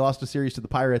Nats. I know they lost a series to the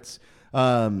Pirates,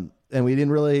 and we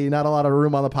didn't not a lot of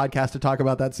room on the podcast to talk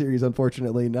about that series,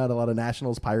 unfortunately. Not a lot of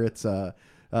Nationals, Pirates, not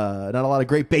a lot of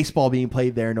great baseball being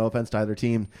played there. No offense to either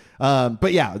team.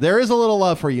 There is a little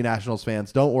love for you Nationals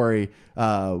fans. Don't worry.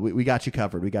 We got you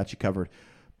covered.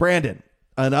 Brandon,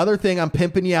 Another thing I'm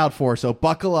pimping you out for, so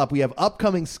buckle up. We have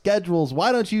upcoming schedules.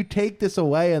 Why don't you take this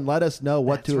away and let us know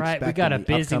what to expect? We got a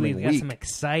busy week. We got week. some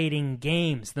exciting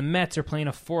games. The Mets are playing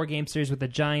a 4-game series with the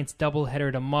Giants,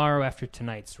 doubleheader tomorrow after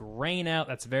tonight's rain out.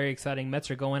 That's very exciting. Mets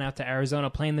are going out to Arizona,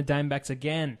 playing the Diamondbacks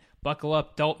again. Buckle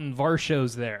up. Dalton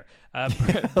Varsho's there.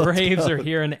 Braves are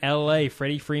here in L.A.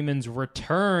 Freddie Freeman's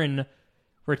return,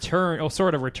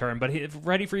 sort of return, but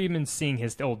Freddie Freeman's seeing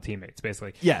his old teammates,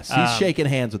 basically. Yes, he's shaking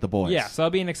hands with the boys. Yeah, so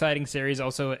that'll be an exciting series.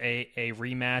 Also, a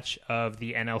rematch of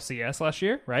the NLCS last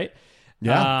year, right?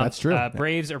 Yeah, that's true.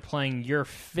 Braves are playing your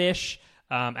Fish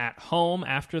at home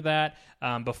after that.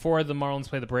 Before the Marlins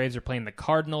play the Braves, are playing the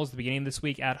Cardinals at the beginning of this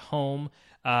week at home.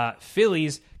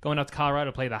 Phillies going out to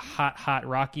Colorado to play the hot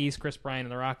Rockies, Chris Bryant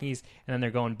and the Rockies, and then they're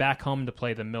going back home to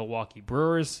play the Milwaukee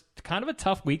Brewers. Kind of a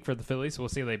tough week for the Phillies, so we'll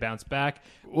see if they bounce back.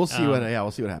 We'll see what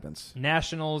happens.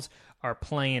 Nationals are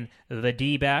playing the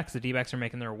D-backs. The D-backs are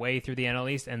making their way through the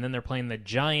NL East, and then they're playing the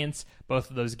Giants,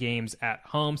 both of those games at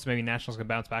home, so maybe Nationals can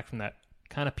bounce back from that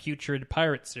kind of putrid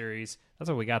Pirate series. That's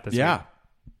what we got this week.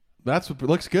 That's what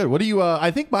looks good. What do you?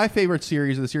 I think my favorite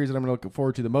series, or the series that I'm looking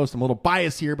forward to the most, I'm a little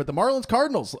biased here, but the Marlins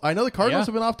Cardinals. I know the Cardinals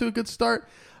have been off to a good start.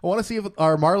 I want to see if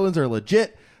our Marlins are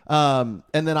legit. And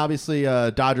then obviously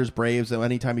Dodgers Braves. And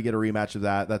anytime you get a rematch of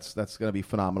that, that's going to be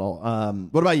phenomenal.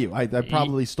 What about you? I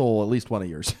probably stole at least one of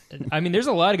yours. I mean, there's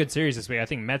a lot of good series this week. I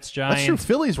think Mets Giants, that's true.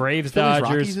 Phillies Dodgers,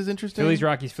 Rockies is interesting. Phillies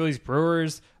Rockies, Phillies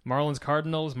Brewers, Marlins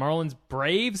Cardinals, Marlins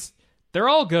Braves. They're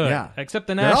all good, except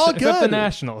the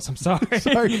Nationals. I'm sorry.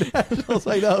 Sorry, Nationals.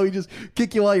 I know. We just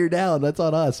kick you while you're down. That's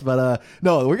on us. But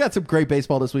no, we got some great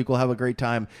baseball this week. We'll have a great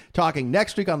time talking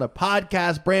next week on the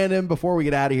podcast. Brandon, before we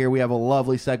get out of here, we have a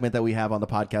lovely segment that we have on the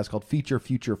podcast called Feature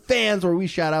Future Fans, where we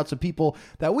shout out some people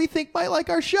that we think might like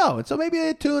our show. And so maybe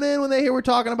they tune in when they hear we're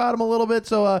talking about them a little bit.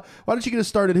 So why don't you get us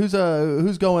started? Who's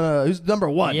number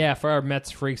one? Yeah, for our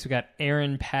Mets freaks, we got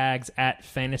Aaron Pags at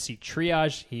Fantasy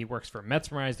Triage. He works for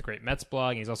Metsmerize, the great Mets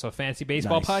blog. He's also a fantasy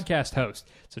baseball podcast host.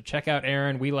 So check out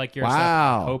Aaron. We like your stuff.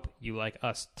 I hope you like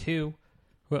us too.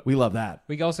 We love that.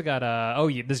 We also got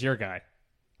this is your guy.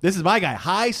 This is my guy,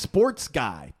 High Sports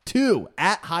Guy 2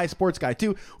 at High Sports Guy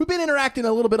 2. We've been interacting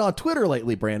a little bit on Twitter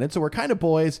lately, Brandon. So we're kind of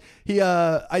boys. He,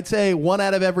 I'd say 1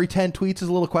 out of every 10 tweets is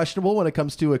a little questionable when it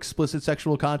comes to explicit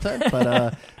sexual content.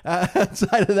 But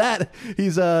outside of that,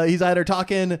 he's either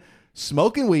talking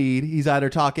smoking weed, he's either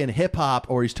talking hip hop,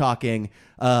 or he's talking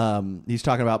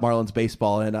about Marlins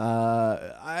baseball. And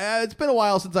it's been a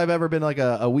while since I've ever been like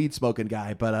a weed smoking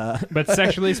guy, but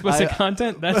sexually explicit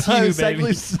content, that's you,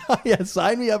 baby.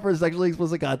 Sign me up for sexually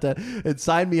explicit content, and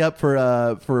sign me up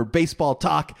for baseball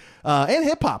talk and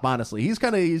hip hop. Honestly,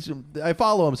 I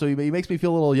follow him, so he makes me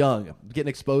feel a little young. I'm getting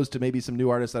exposed to maybe some new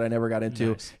artists that I never got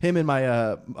into. Nice. Him and my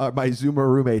Zoomer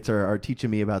roommates are teaching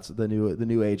me about the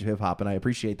new age of hip hop, and I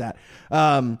appreciate that.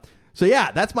 So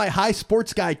yeah, that's my High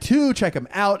Sports Guy 2. Check him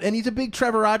out. And he's a big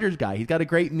Trevor Rogers guy. He's got a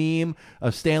great meme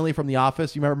of Stanley from The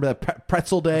Office. You remember that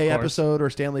Pretzel Day episode where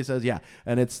Stanley says, yeah,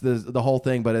 and it's the whole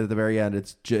thing, but at the very end,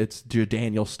 it's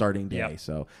Jadaniel starting day. Yep.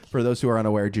 So for those who are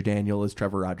unaware, Jadaniel is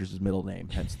Trevor Rogers' middle name,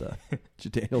 hence the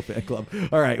Jadaniel fan club.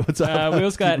 All right, what's up? We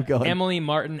also got Emily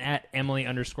Martin at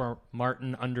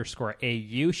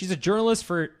Emily_Martin_AU. She's a journalist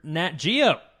for Nat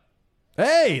Geo.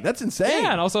 Hey, that's insane.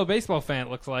 Yeah, and also a baseball fan, it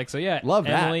looks like. So, yeah, love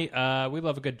Emily, that. We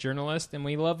love a good journalist, and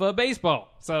we love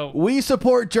baseball. So we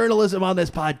support journalism on this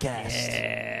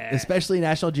podcast, especially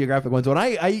National Geographic ones. When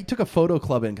I took a photo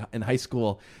club in high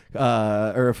school,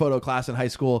 or a photo class in high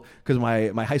school, because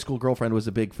my high school girlfriend was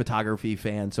a big photography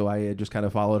fan, so I just kind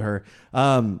of followed her.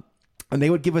 And they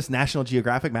would give us National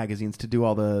Geographic magazines to do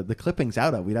all the clippings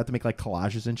out of. We'd have to make like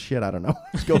collages and shit. I don't know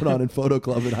what's going on in photo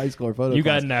club in high school or photo class. You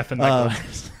got an F in that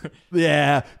class.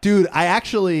 Yeah. Dude, I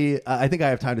actually, I think I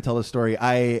have time to tell this story.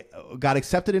 I got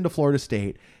accepted into Florida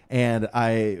State, and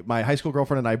my high school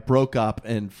girlfriend and I broke up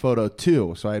in photo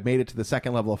 2. So I made it to the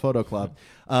second level of photo club,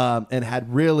 and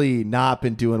had really not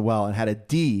been doing well, and had a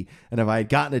D. And if I had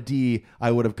gotten a D,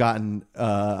 I would have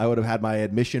had my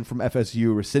admission from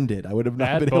FSU rescinded. I would have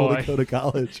not been able to go to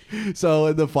college. So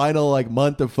in the final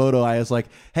month of photo, I was like,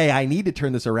 hey, I need to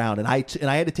turn this around. And I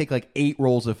had to take 8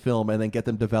 rolls of film and then get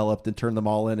them developed and turn them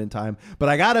all in time. But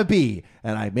I got a B,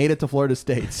 and I made it to Florida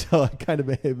State. So I kind of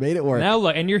made it work. Now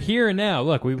look, and you're here now.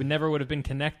 Look, we would have been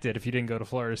connected if you didn't go to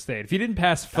Florida State. If you didn't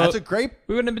pass we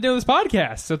wouldn't have been doing this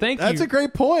podcast. So thank you. That's a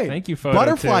great point. Thank you, photo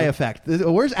Butterfly effect.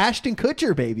 Where's Ashton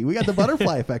Kutcher, baby? We got the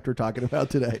butterfly effect we're talking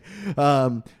about today.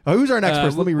 Who's our next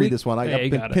person? Let me read this one. I've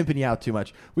been pimping you out too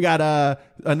much. We got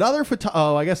another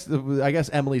I guess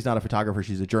Emily's not a photographer.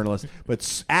 She's a journalist.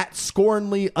 But at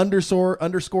Scornley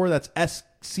 _ that's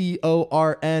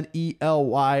SCORNELY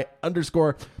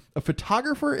 _ a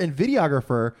photographer and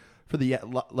videographer for the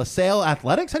LaSalle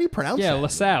Athletics. How do you pronounce that? Yeah,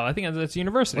 LaSalle. I think that's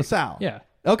university. LaSalle. Yeah.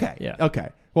 Okay. Yeah. Okay.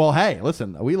 Well, hey,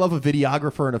 listen, we love a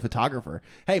videographer and a photographer.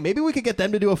 Hey, maybe we could get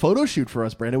them to do a photo shoot for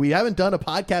us, Brandon. We haven't done a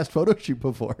podcast photo shoot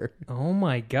before. Oh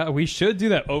my God. We should do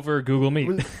that over Google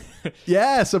Meet.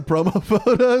 Yeah, some promo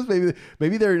photos.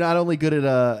 Maybe they're not only good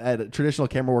at traditional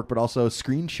camera work, but also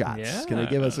screenshots. Yeah. Can they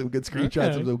give us some good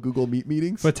screenshots of the Google Meet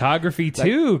meetings? Photography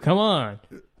too. Come on.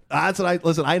 That's what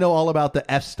listen. I know all about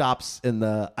the f-stops and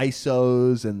the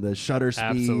ISOs and the shutter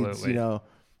speeds. Absolutely.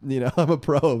 You know, I'm a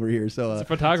pro over here. So it's a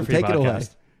photography take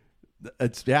podcast.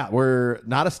 It away. We're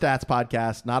not a stats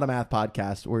podcast, not a math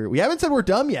podcast. We haven't said we're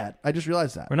dumb yet. I just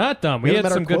realized that we're not dumb. We had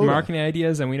some good marketing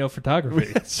ideas, and we know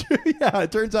photography. That's true. Yeah,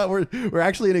 it turns out we're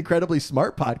actually an incredibly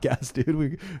smart podcast,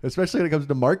 dude. Especially when it comes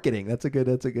to marketing. That's a good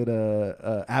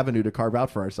avenue to carve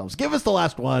out for ourselves. Give us the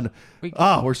last one.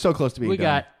 We're so close to being done. We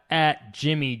got at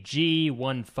Jimmy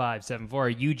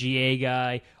G1574, a UGA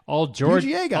guy, all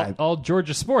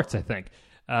Georgia sports, I think.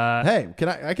 Hey,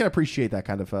 I can appreciate that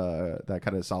kind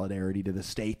of solidarity to the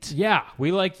state. Yeah,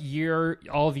 we like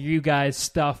all of you guys'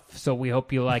 stuff, so we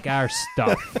hope you like our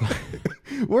stuff.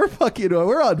 We're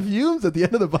on fumes at the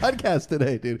end of the podcast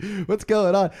today, dude. What's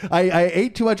going on? I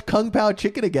ate too much Kung Pao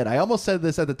chicken again. I almost said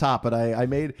this at the top, but I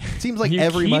made it seems like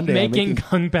every Monday I'm making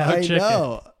Kung Pao chicken. I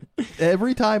know.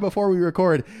 Every time before we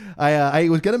record, I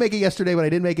was gonna make it yesterday, but I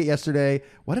didn't make it yesterday.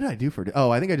 What did I do for?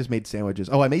 I think I just made sandwiches.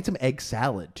 I made some egg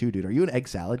salad too, dude. Are you an egg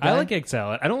salad guy? I like egg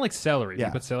salad. I don't like celery. Yeah.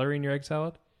 You put celery in your egg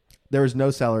salad? There was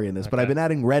no celery in this, but I've been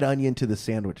adding red onion to the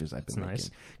sandwiches I've been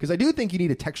making because I do think you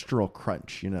need a textural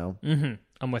crunch. Mm-hmm.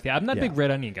 I'm with you. I'm not a big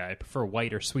red onion guy. I prefer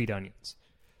white or sweet onions.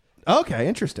 Okay,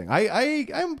 interesting.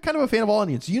 I'm kind of a fan of all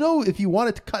onions. If you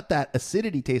wanted to cut that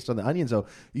acidity taste on the onions, though,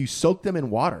 you soak them in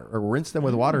water or rinse them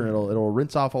with water, and it'll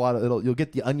rinse off a lot of you'll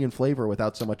get the onion flavor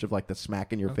without so much of like the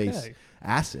smack in your face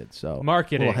acid. So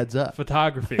marketing, little heads up,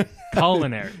 photography,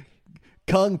 culinary.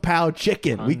 Kung Pao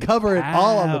chicken. We cover it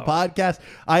all on the podcast.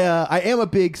 I am a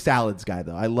big salads guy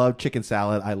though. I love chicken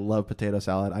salad. I love potato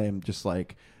salad. I am just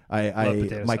like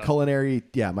my culinary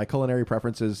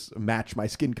preferences match my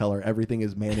skin color. Everything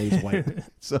is mayonnaise white.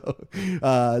 so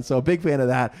a big fan of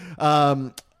that.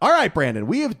 All right, Brandon,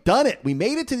 we have done it. We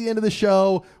made it to the end of the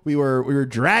show. We were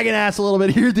dragging ass a little bit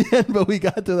here at the end, but we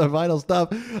got to the final stuff.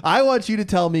 I want you to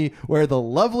tell me where the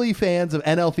lovely fans of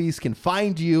NL Feast can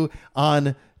find you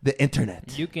on the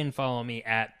internet. You can follow me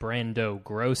at Brando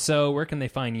Grosso. Where can they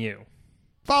find you?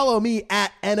 Follow me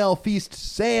at NL Feast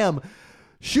Sam.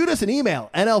 Shoot us an email,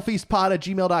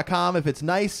 nlfeastpod@gmail.com. If it's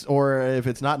nice, or if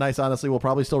it's not nice, honestly, we'll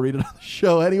probably still read it on the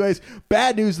show anyways.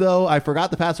 Bad news, though. I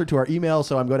forgot the password to our email,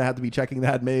 so I'm going to have to be checking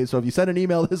that May. So if you sent an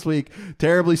email this week,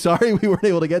 terribly sorry we weren't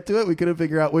able to get to it. We couldn't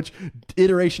figure out which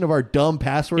iteration of our dumb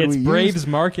password we used. It's Braves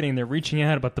marketing. They're reaching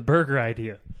out about the burger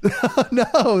idea.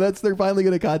 No, they're finally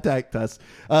going to contact us.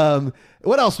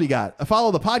 What else we got?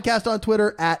 Follow the podcast on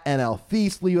Twitter at NL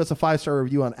Feast. Leave us a 5-star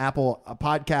review on Apple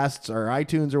Podcasts or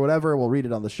iTunes or whatever. We'll read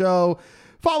it on the show.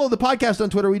 Follow the podcast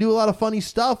on Twitter. We do a lot of funny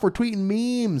stuff. We're tweeting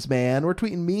memes, man. We're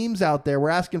tweeting memes out there.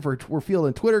 We're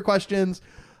fielding Twitter questions.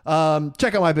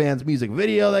 Check out my band's music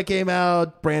video that came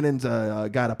out. Brandon's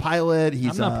got a pilot.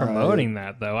 I'm not promoting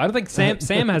that though. I don't think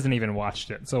Sam hasn't even watched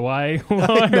it. So why no,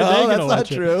 are they that's not watch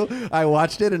true. It? I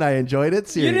watched it and I enjoyed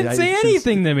it. You didn't say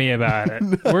anything to me about it.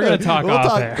 We're gonna talk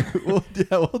off air. We'll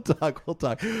talk.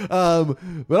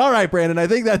 But all right, Brandon. I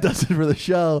think that does it for the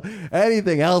show.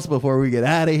 Anything else before we get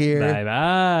out of here? Bye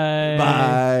bye.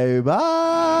 Bye bye.